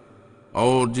ہے،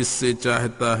 اور جس سے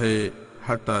چاہتا ہے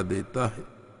ہٹا دیتا ہے.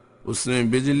 اس میں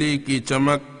بجلی کی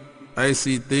چمک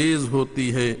ایسی تیز ہوتی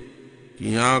ہے کہ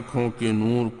آنکھوں کے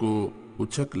نور کو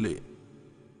اچھک لے.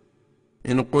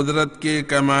 ان قدرت کے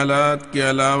کمالات کے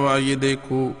علاوہ یہ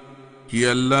دیکھو کہ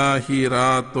اللہ ہی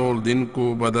رات اور دن کو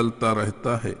بدلتا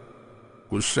رہتا ہے.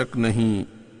 کچھ شک نہیں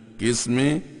کہ اس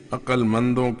میں عقل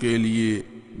مندوں کے لیے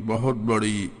بہت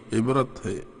بڑی عبرت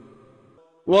ہے.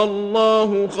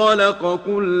 والله خلق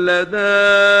كل دابة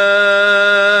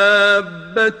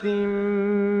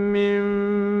من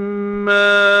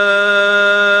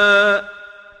ماء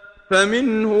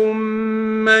فمنهم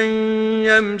من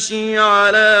يمشي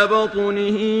على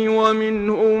بطنه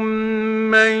ومنهم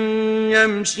من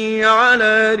يمشي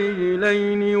على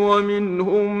رجلين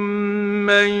ومنهم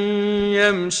من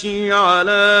يمشي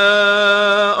على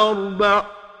أربع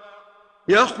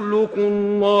يخلق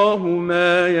الله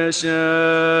ما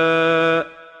يشاء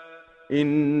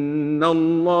إن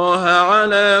الله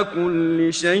على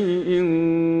كل شيء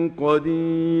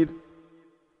قدير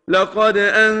لقد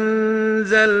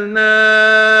أنزلنا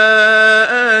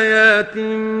آيات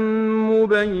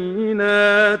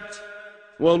مبينات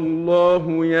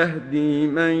والله يهدي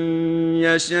من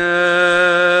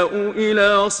يشاء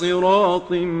إلى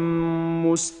صراط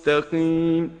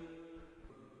مستقيم.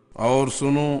 اور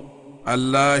سنو،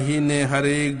 اللہ ہی نے ہر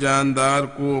ایک جاندار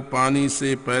کو پانی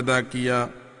سے پیدا کیا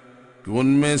کہ ان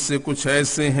میں سے کچھ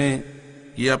ایسے ہیں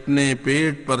کہ اپنے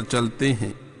پیٹ پر چلتے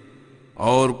ہیں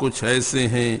اور کچھ ایسے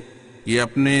ہیں کہ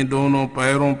اپنے دونوں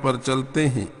پیروں پر چلتے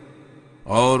ہیں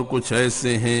اور کچھ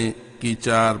ایسے ہیں کہ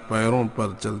 4 پیروں پر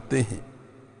چلتے ہیں.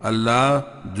 اللہ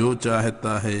جو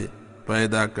چاہتا ہے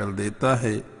پیدا کر دیتا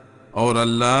ہے اور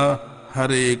اللہ ہر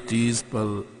ایک چیز پر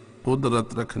قدرت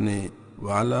رکھنے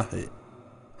والا ہے.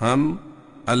 ہم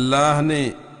اللہ نے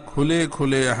کھلے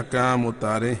کھلے احکام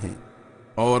اتارے ہیں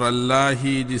اور اللہ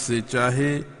ہی جسے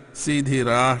چاہے سیدھی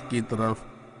راہ کی طرف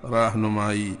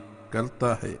راہنمائی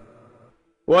کرتا ہے.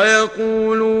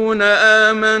 وَيَقُولُونَ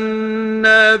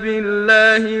آمَنَّا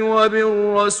بِاللَّهِ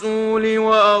وَبِالرَّسُولِ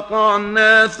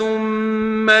وَأَطَعْنَا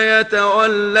ثُمَّ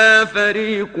يَتَوَلَّى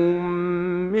فَرِيقٌ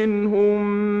مِّنْهُم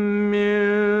مِّن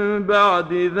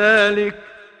بَعْدِ ذَلِكَ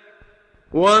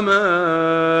وَمَا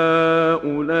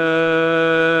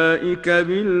أُولَئِكَ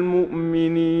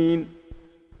بِالْمُؤْمِنِينَ.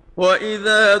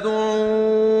 وَإِذَا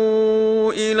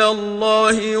دُعُوا إِلَى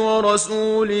اللَّهِ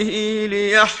وَرَسُولِهِ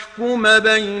لِيَحْكُمَ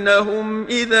بَيْنَهُمْ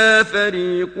إِذَا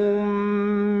فَرِيقٌ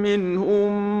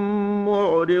مِّنْهُمْ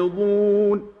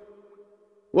مُعْرِضُونَ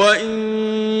وَإِن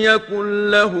يَكُن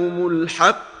لَّهُمُ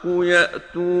الْحَقُّ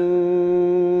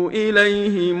يَأْتُوا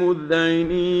إِلَيْهِ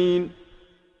مُذْعِنِينَ.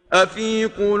 أَفِي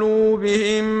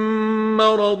قُلُوبِهِم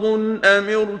مَّرَضٌ أَمِ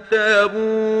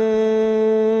ارْتَابُوا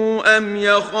أَمْ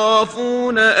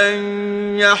يَخَافُونَ أَن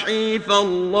يَحِيفَ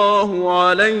اللَّهُ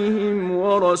عَلَيْهِمْ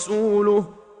وَرَسُولُهُ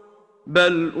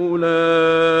بَلْ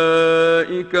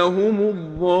أُولَئِكَ هُمُ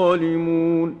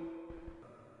الظَّالِمُونَ.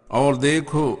 اور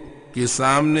دیکھو کہ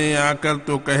سامنے آ کر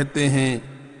تو کہتے ہیں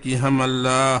کہ ہم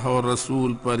اللہ اور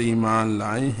رسول پر ایمان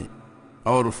لائے ہیں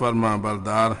اور فرما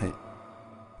بردار ہیں.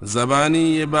 زبانی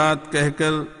یہ بات کہہ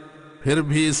کر پھر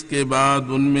بھی اس کے بعد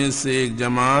ان میں سے ایک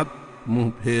جماعت منہ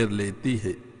پھیر لیتی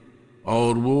ہے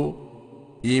اور وہ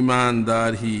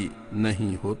ایماندار ہی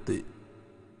نہیں ہوتے.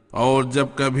 اور جب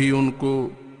کبھی ان کو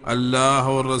اللہ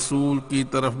اور رسول کی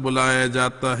طرف بلایا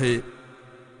جاتا ہے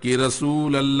کہ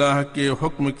رسول اللہ کے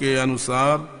حکم کے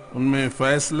انوسار ان میں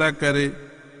فیصلہ کرے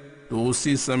تو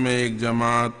اسی سمے ایک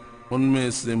جماعت ان میں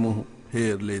سے منہ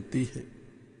پھیر لیتی ہے.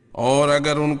 اور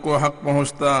اگر ان کو حق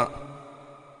پہنچتا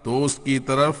تو اس کی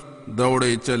طرف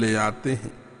دوڑے چلے آتے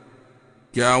ہیں.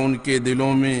 کیا ان کے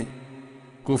دلوں میں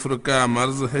کفر کا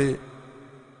مرض ہے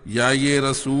یا یہ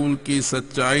رسول کی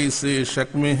سچائی سے شک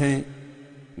میں ہیں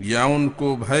یا ان کو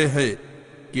بھے ہے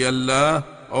کہ اللہ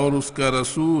اور اس کا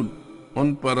رسول ان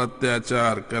پر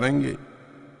اتیاچار کریں گے؟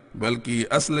 بلکہ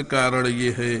اصل کارن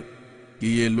یہ ہے کہ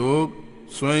یہ لوگ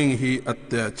سوئیں ہی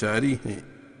اتیاچاری ہیں.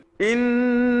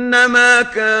 إنما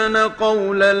كان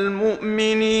قول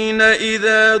المؤمنين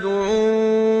إذا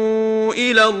دعوا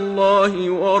إلى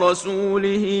الله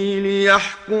ورسوله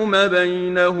ليحكم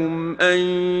بينهم أن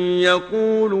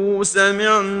يقولوا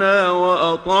سمعنا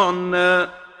وأطعنا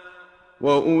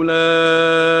وأولئك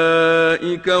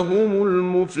هم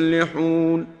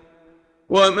المفلحون.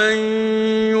 ومن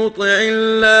يطع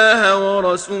الله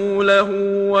ورسوله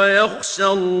ويخشى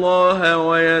الله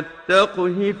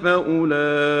ويتقه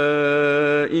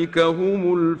فأولئك هم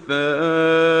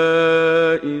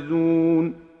الفائزون.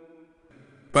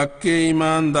 پکے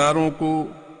ایمانداروں کو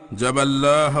جب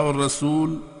اللہ اور رسول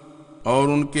اور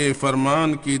ان کے فرمان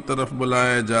کی طرف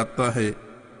بلایا جاتا ہے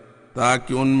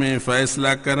تاکہ ان میں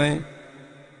فیصلہ کریں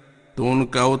تو ان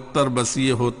کا اتر بس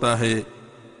یہ ہوتا ہے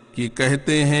کہ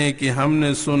کہتے ہیں کہ ہم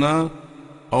نے سنا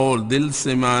اور دل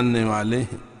سے ماننے والے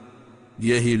ہیں.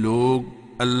 یہی لوگ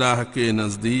اللہ کے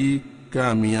نزدیک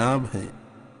کامیاب ہیں.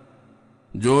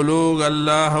 جو لوگ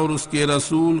اللہ اور اس کے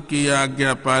رسول کی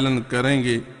آگیا پالن کریں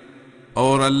گے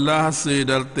اور اللہ سے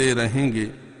ڈرتے رہیں گے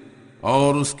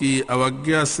اور اس کی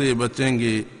اوگیا سے بچیں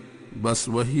گے، بس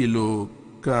وہی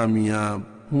لوگ کامیاب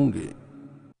ہوں گے۔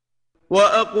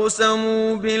 وَأَقْسَمُوا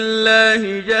بِاللَّهِ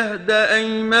جَهْدَ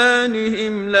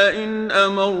أَيْمَانِهِمْ لَئِنْ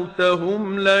أَمَرْتَهُمْ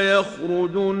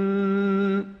لَيَخْرُجُنَّ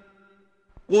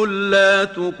قُل لَّا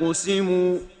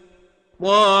تُقْسِمُوا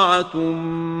طَاعَةٌ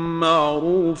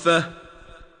مَّعْرُوفَةٌ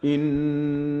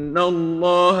إِنَّ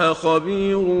اللَّهَ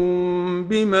خَبِيرٌ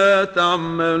بِمَا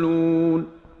تَعْمَلُونَ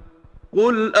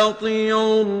قُلْ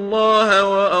أَطِيعُوا اللَّهَ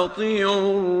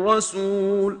وَأَطِيعُوا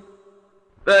الرَّسُولَ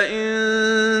فَإِن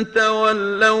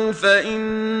تَوَلَّوْا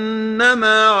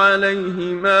فَإِنَّمَا عَلَيْهِ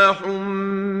مَا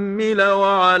حُمِّلَ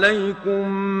وَعَلَيْكُمْ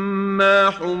مَا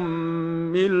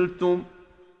حُمِّلْتُمْ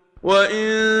وَإِن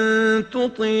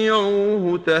تُطِيعُوهُ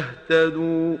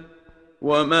تَهْتَدُوا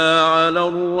وَمَا عَلَى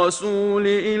الرَّسُولِ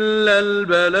إِلَّا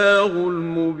الْبَلَاغُ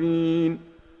الْمُبِينُ۔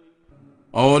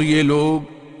 اور یہ لوگ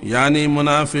یعنی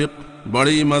منافق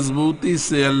بڑی مضبوطی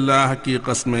سے اللہ کی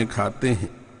قسمیں کھاتے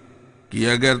ہیں کہ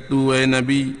اگر تو اے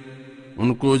نبی ان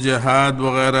کو جہاد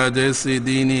وغیرہ جیسے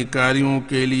دینی کاریوں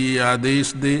کے لیے آدیش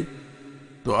دے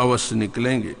تو اوش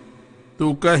نکلیں گے۔ تو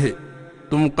کہے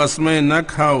تم قسمیں نہ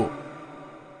کھاؤ،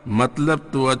 مطلب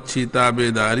تو اچھی تابع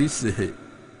داری سے ہے،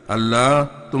 اللہ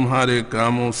تمہارے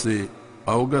کاموں سے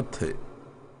اوگت ہے۔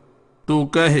 تو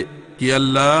کہے کہ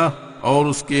اللہ اور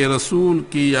اس کے رسول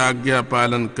کی آگیا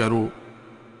پالن کرو،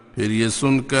 پھر یہ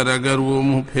سن کر اگر وہ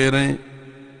منہ پھیریں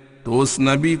تو اس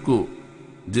نبی کو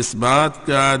جس بات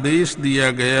کا آدیش دیا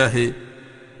گیا ہے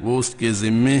وہ اس کے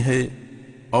ذمے ہے،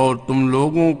 اور تم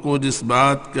لوگوں کو جس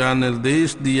بات کا نردیش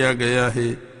دیا گیا ہے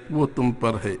وہ تم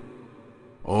پر ہے،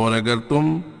 اور اگر تم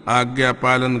آگیا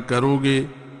پالن کرو گے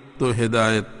تو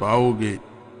ہدایت پاؤ گے،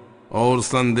 اور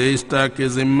سندیشتا کے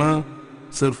ذمہ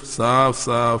صرف صاف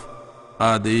صاف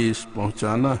آدیش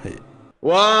پہنچانا ہے۔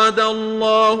 وعد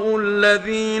الله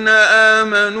الذين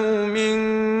آمنوا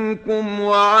منكم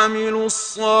وعملوا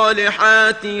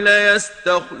الصالحات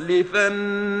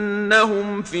ليستخلفنهم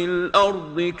في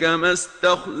الأرض كما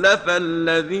استخلف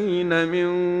الذين من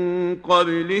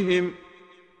قبلهم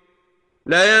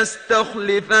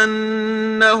ليستخلفنهم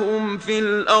في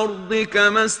الأرض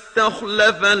كما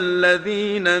استخلف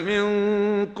الذين من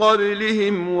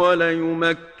قبلهم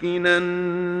وليمكنن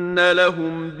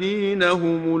لهم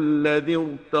دينهم الذي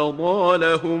ارتضى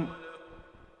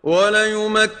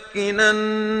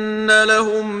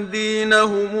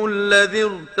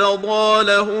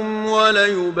لهم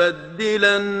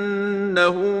وليبدلنهم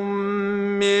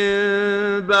من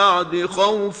بعد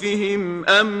خوفهم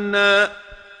أمنا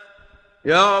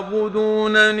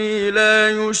يعبدونني لا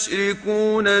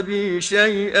يشركون بي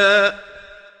شيئا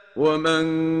ومن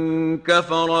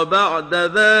كفر بعد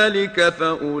ذلك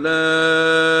فأولئك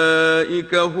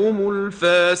هم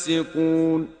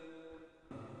الفاسقون۔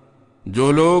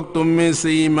 جو لوگ تم میں سے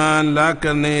ایمان لا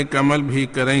کر نیک عمل بھی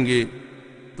کریں گے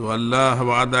تو اللہ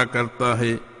وعدہ کرتا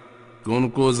ہے کہ ان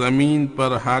کو زمین پر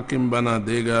حاکم بنا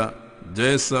دے گا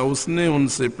جیسا اس نے ان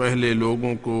سے پہلے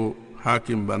لوگوں کو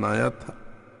حاکم بنایا تھا،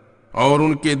 اور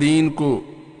ان کے دین کو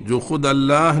جو خود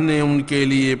اللہ نے ان کے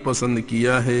لیے پسند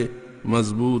کیا ہے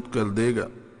مضبوط کر دے گا،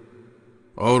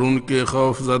 اور ان کے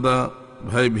خوف زدہ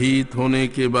بھے بھیت ہونے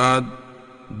کے بعد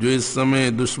جو اس سمے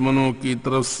دشمنوں کی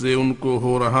طرف سے ان کو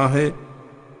ہو رہا ہے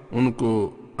ان کو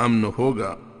امن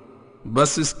ہوگا،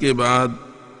 بس اس کے بعد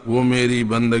وہ میری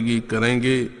بندگی کریں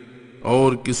گے اور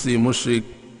کسی مشرک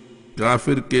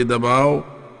کافر کے دباؤ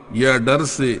یا ڈر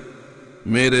سے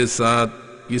میرے ساتھ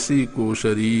کسی کو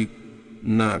شریک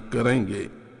نہ کریں گے،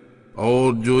 اور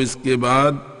جو اس کے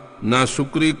بعد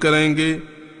ناشکری کریں گے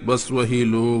بس وہی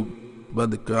لوگ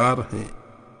بدکار ہیں۔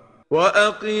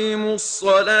 وَأَقِيمُوا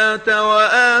الصَّلَاةَ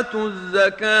وَآتُوا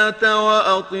الزَّكَاةَ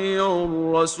وَأَطِيعُوا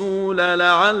الرَّسُولَ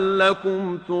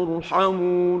لَعَلَّكُمْ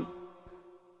تُرْحَمُونَ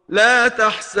لَا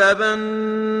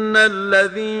تَحْسَبَنَّ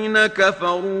الَّذِينَ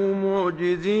كَفَرُوا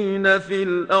مُعْجِزِينَ فِي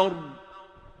الْأَرْضِ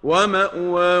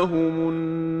وَمَأْوَاهُمُ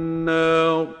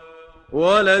النَّارُ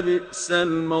وَلَبِئْسَ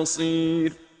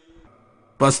الْمَصِيرُ۔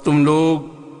 پس تم لوگ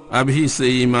ابھی سے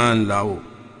ایمان لاؤ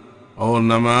اور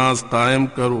نماز قائم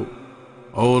کرو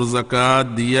اور زکوٰۃ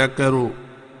دیا کرو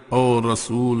اور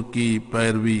رسول کی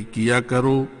پیروی کیا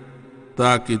کرو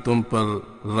تاکہ تم پر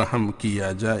رحم کیا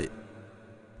جائے۔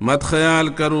 مت خیال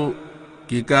کرو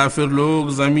کہ کافر لوگ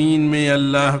زمین میں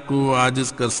اللہ کو عاجز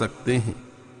کر سکتے ہیں،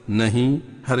 نہیں،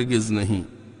 ہرگز نہیں،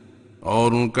 اور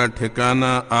ان کا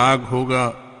ٹھکانہ آگ ہوگا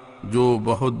جو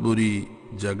بہت بری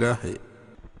جگہ ہے۔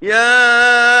 يا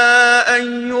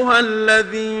أيها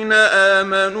الذين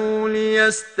آمنوا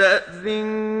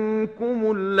ليستأذنكم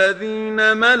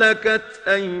الذين ملكت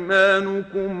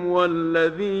أيمانكم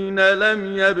والذين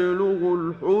لم يبلغوا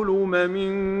الحلم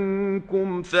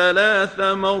منكم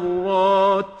 3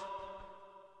 مرات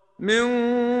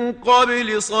من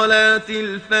قبل صلاة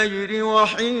الفجر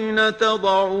وحين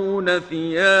تضعون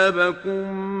ثيابكم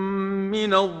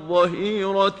من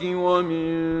الظهيرة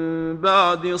ومن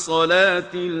بعد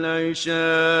صلاة العشاء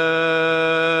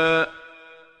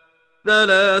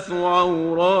 3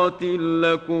 عورات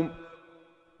لكم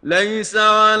ليس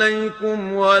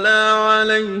عليكم ولا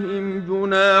عليهم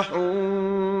جناح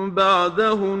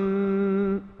بعدهن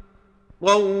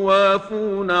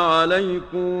طوافون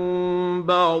عليكم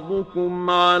بعضكم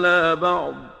على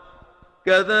بعض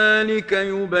كذلك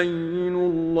يبين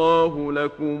الله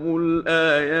لكم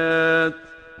الآيات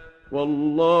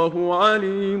والله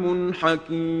عليم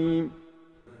حكيم۔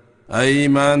 اے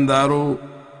ایماندارو،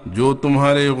 جو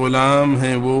تمہارے غلام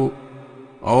ہیں وہ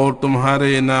اور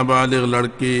تمہارے نابالغ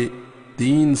لڑکے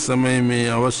 3 سمے میں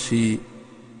اوشی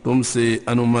تم سے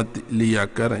انمت لیا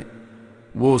کریں۔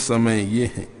 وہ سمے یہ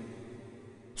ہیں: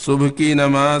 صبح کی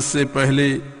نماز سے پہلے،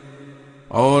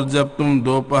 اور جب تم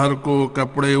دوپہر کو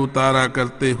کپڑے اتارا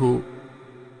کرتے ہو،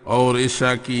 اور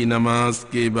عشاء کی نماز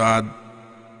کے بعد۔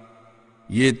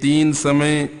 یہ 3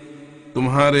 سمے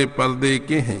تمہارے پردے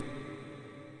کے ہیں۔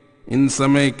 ان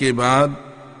سمے کے بعد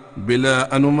بلا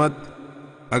انمت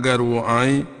اگر وہ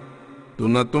آئیں تو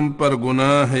نہ تم پر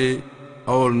گناہ ہے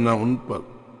اور نہ ان پر،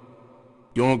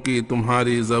 کیونکہ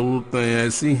تمہاری ضرورتیں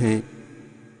ایسی ہیں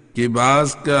کہ بعض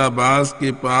کا بعض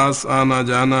کے پاس آنا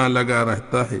جانا لگا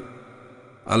رہتا ہے۔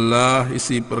 اللہ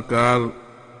اسی پرکار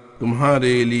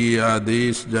تمہارے لیے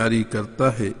آدیش جاری کرتا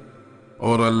ہے،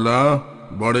 اور اللہ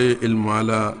بڑے علم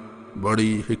والا،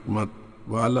 بڑی حکمت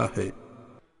والا ہے۔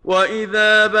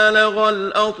 وَإِذَا بَلَغَ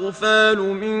الْأَطْفَالُ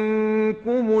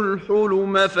مِنكُمُ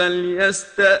الْحُلُمَ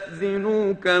فَلْيَسْتَأْذِنُوا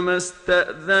كَمَا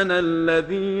اسْتَأْذَنَ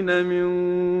الَّذِينَ مِن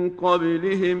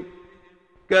قَبْلِهِمْ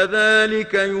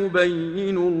كَذَلِكَ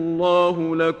يُبَيِّنُ اللَّهُ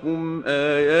لَكُمْ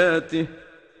آيَاتِهِ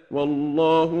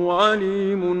وَاللَّهُ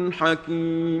عَلِيمٌ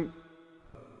حَكِيمٌ۔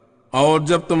 اور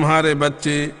جب تمہارے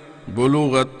بچے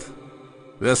بلوغت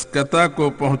وسکتا کو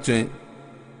پہنچیں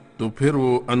تو پھر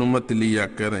وہ انمت لیا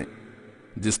کریں،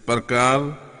 جس پرکار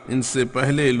ان سے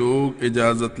پہلے لوگ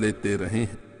اجازت لیتے رہے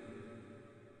ہیں۔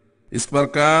 اس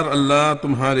پرکار اللہ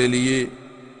تمہارے لیے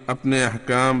اپنے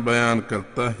احکام بیان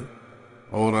کرتا ہے،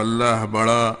 اور اللہ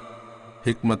بڑا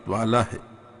حکمت والا ہے۔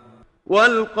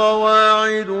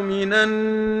 والقواعد من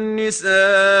النساء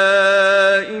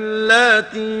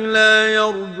اللاتي لا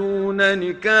يرجون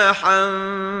نكاحا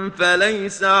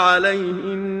فليس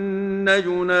عليهن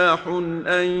جناح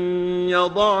أن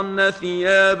يضعن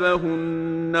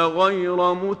ثيابهن غير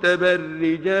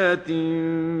متبرجات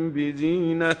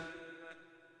بزينة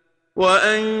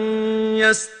وأن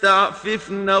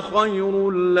يستعففن خير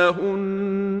لهن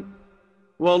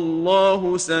والله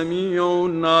سميع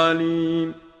عليم۔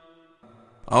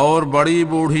 اور بڑی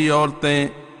بوڑھی عورتیں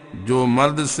جو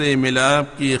مرد سے ملاپ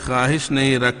کی خواہش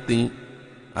نہیں رکھتی،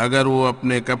 اگر وہ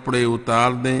اپنے کپڑے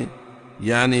اتار دیں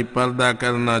یعنی پردہ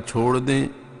کرنا چھوڑ دیں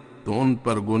تو ان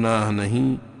پر گناہ نہیں،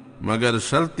 مگر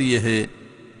شرط یہ ہے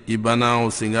کہ بناؤ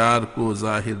سنگار کو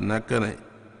ظاہر نہ کریں۔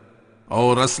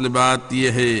 اور اصل بات یہ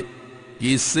ہے کہ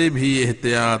اس سے بھی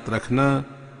احتیاط رکھنا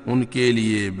ان کے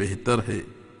لیے بہتر ہے،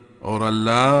 اور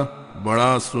اللہ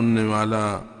بڑا سننے والا،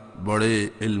 بڑے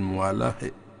علم والا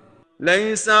ہے۔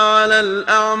 ليس على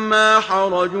الأعمى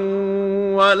حرج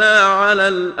ولا على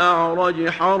الأعرج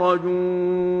حرج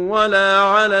ولا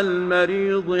على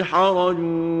المريض حرج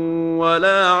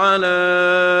ولا على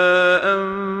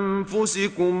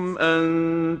أنفسكم أن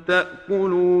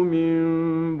تأكلوا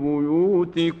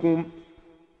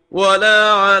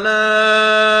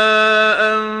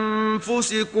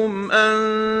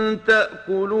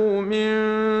من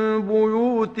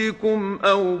بيوتكم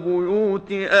أو بيوت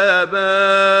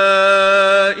آبائكم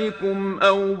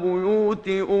أو بيوت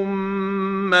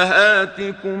أمهاتكم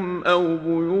أو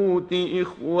بيوت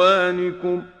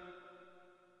إخوانكم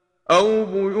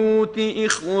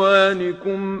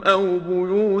أو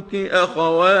بيوت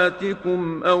أخواتكم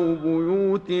أو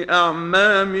بيوت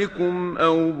أعمامكم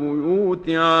أو بيوت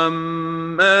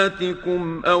عماتكم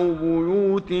أو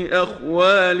بيوت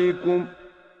أخوالكم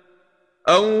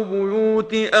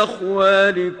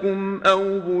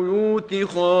أو بيوت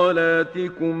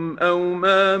خالاتكم أو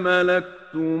ما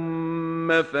ملكتم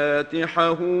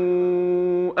مفاتحه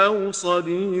أو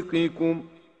صديقكم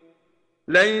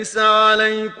ليس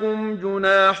عليكم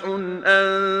جناح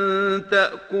أن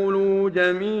تأكلوا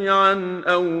جميعا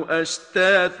أو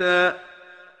أشتاتا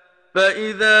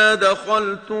فإذا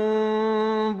دخلتم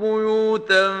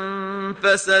بيوتا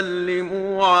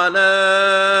فسلموا على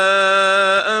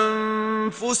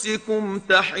أنفسكم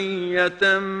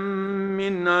تحية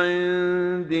من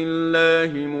عند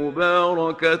الله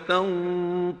مباركة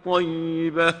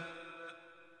طيبة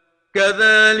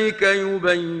كذلك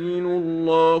يبين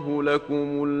الله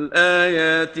لكم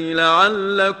الآيات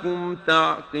لعلكم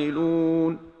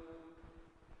تعقلون۔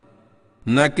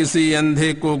 نہ کسی اندھے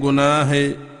کو گناہ ہے،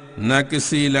 نہ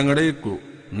کسی لنگڑے کو،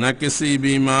 نہ کسی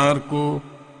بیمار کو،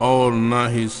 اور نہ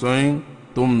ہی سوئیں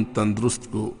تم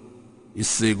تندرست کو۔ اس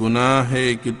سے گناہ ہے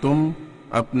کہ تم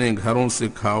اپنے گھروں سے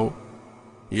کھاؤ،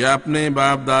 یا اپنے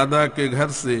باپ دادا کے گھر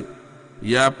سے،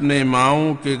 یا اپنے ماؤں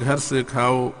کے گھر سے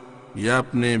کھاؤ، یا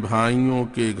اپنے بھائیوں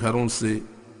کے گھروں سے،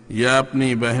 یا اپنی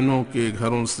بہنوں کے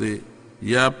گھروں سے،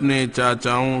 یا اپنے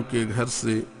چاچاؤں کے گھر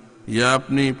سے، یا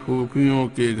اپنی پھوپھیوں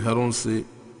کے گھروں سے،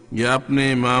 یا اپنے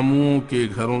ماموں کے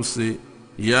گھروں سے،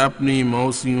 یا اپنی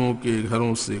موسیوں کے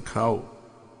گھروں سے کھاؤ،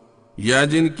 یا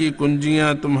جن کی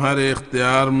کنجیاں تمہارے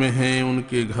اختیار میں ہیں ان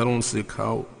کے گھروں سے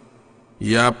کھاؤ،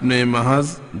 یا اپنے محض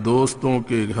دوستوں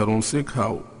کے گھروں سے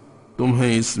کھاؤ۔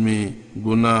 تمہیں اس میں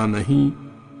گناہ نہیں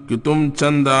کہ تم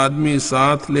چند آدمی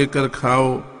ساتھ لے کر کھاؤ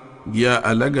یا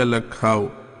الگ الگ کھاؤ۔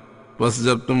 پس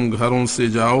جب تم گھروں سے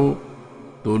جاؤ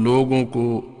تو لوگوں کو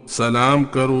سلام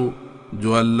کرو، جو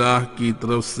اللہ کی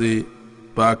طرف سے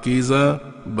پاکیزہ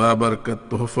بابرکت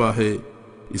تحفہ ہے۔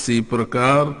 اسی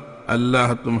پرکار اللہ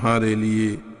تمہارے لیے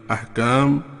احکام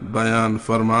بیان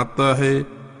فرماتا ہے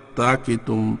تاکہ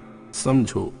تم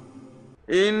سمجھو۔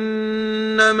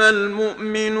 انما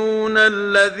المؤمنون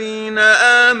الذين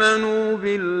آمنوا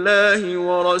بالله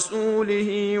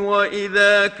ورسوله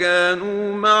واذا كانوا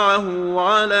معه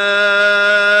على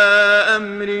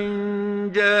امر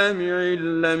جامع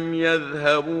لم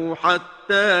يذهبوا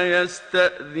حتى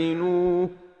يستأذنوه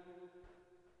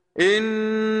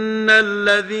ان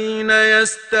الذين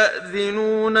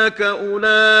يستأذنونك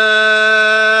اولئك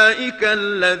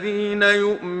الذين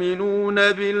يؤمنون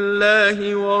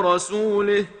بالله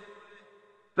ورسوله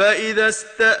فإذا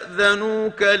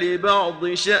استأذنوك لبعض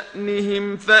شأنهم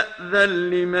فأذن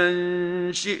لمن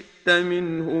شئت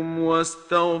منهم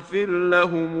واستغفر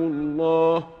لهم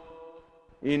الله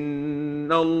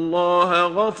ان الله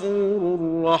غفور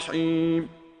رحيم۔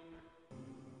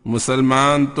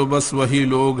 مسلمان تو بس وہی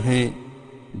لوگ ہیں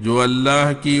جو اللہ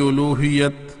کی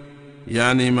الوہیت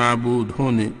یعنی معبود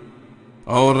ہونے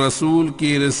اور رسول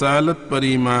کی رسالت پر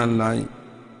ایمان لائیں،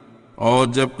 اور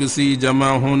جب کسی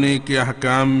جمع ہونے کے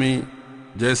احکام میں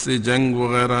جیسے جنگ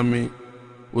وغیرہ میں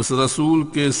اس رسول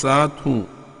کے ساتھ ہوں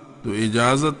تو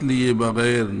اجازت لیے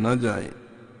بغیر نہ جائیں۔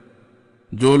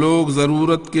 جو لوگ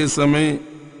ضرورت کے سمے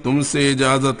تم سے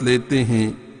اجازت لیتے ہیں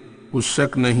کچھ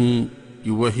شک نہیں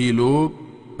کہ وہی لوگ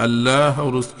اللہ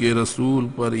اور اس کے رسول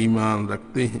پر ایمان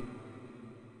رکھتے ہیں۔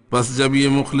 پس جب یہ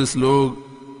مخلص لوگ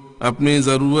اپنی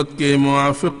ضرورت کے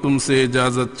موافق تم سے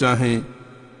اجازت چاہیں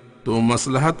تو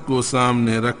مصلحت کو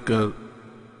سامنے رکھ کر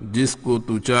جس کو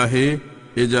تو چاہے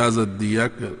اجازت دیا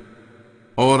کر،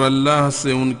 اور اللہ سے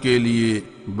ان کے لیے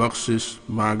بخشش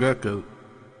مانگا کر۔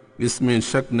 اس میں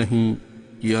شک نہیں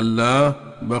کہ اللہ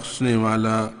بخشنے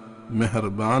والا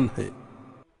مہربان ہے۔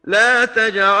 لا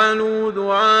تجعلوا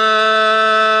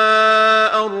دعاء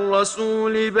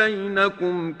الرسول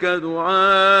بينكم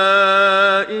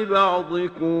كدعاء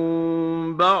بعضكم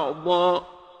بعضا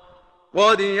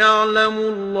قد يعلم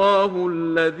الله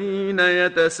الذين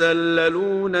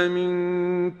يتسللون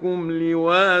منكم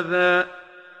لواذا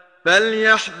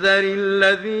فليحذر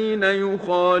الذين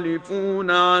يخالفون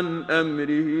عن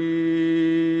أمره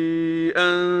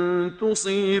أن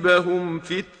تصيبهم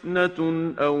فتنة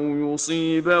أو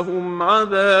يصيبهم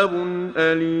عذاب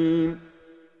أليم۔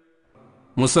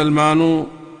 مسلمانوں،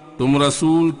 تم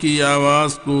رسول کی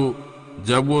آواز کو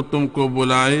جب وہ تم کو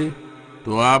بلائے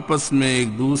تو آپس میں ایک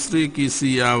دوسرے کی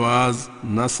سی آواز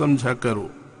نہ سمجھا کرو۔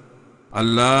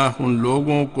 اللہ ان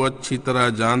لوگوں کو اچھی طرح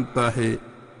جانتا ہے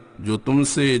جو تم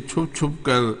سے چھپ چھپ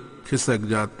کر کھسک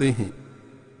جاتے ہیں۔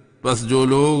 بس جو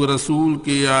لوگ رسول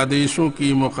کے آدیشوں کی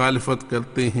مخالفت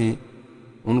کرتے ہیں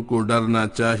ان کو ڈرنا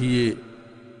چاہیے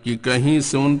کہ کہیں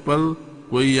سے ان پر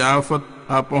کوئی آفت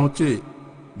آ پہنچے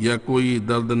یا کوئی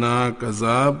دردناک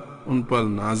عذاب ان پر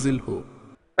نازل ہو۔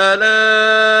 ألا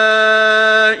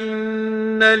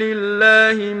إن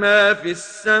لله ما في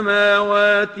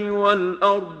السماوات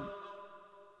والأرض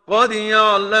قد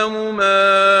يعلم ما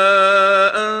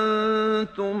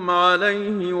أنتم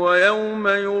عليه ويوم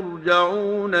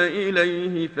يرجعون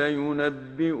إليه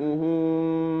فينبئهم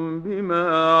بما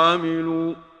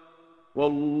عملوا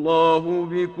والله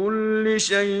بكل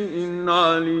شيء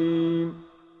عليم۔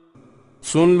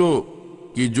 سن لو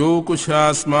کہ جو کچھ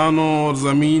آسمانوں اور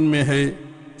زمین میں ہے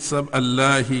سب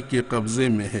اللہ ہی کے قبضے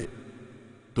میں ہے۔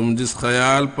 تم جس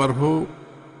خیال پر ہو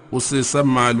اسے سب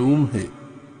معلوم ہے،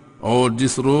 اور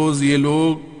جس روز یہ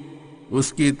لوگ اس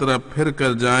کی طرف پھر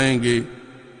کر جائیں گے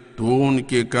تو ان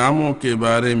کے کاموں کے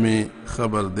بارے میں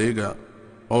خبر دے گا،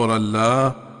 اور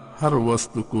اللہ ہر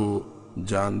وस्तو کو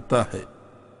جانتا ہے۔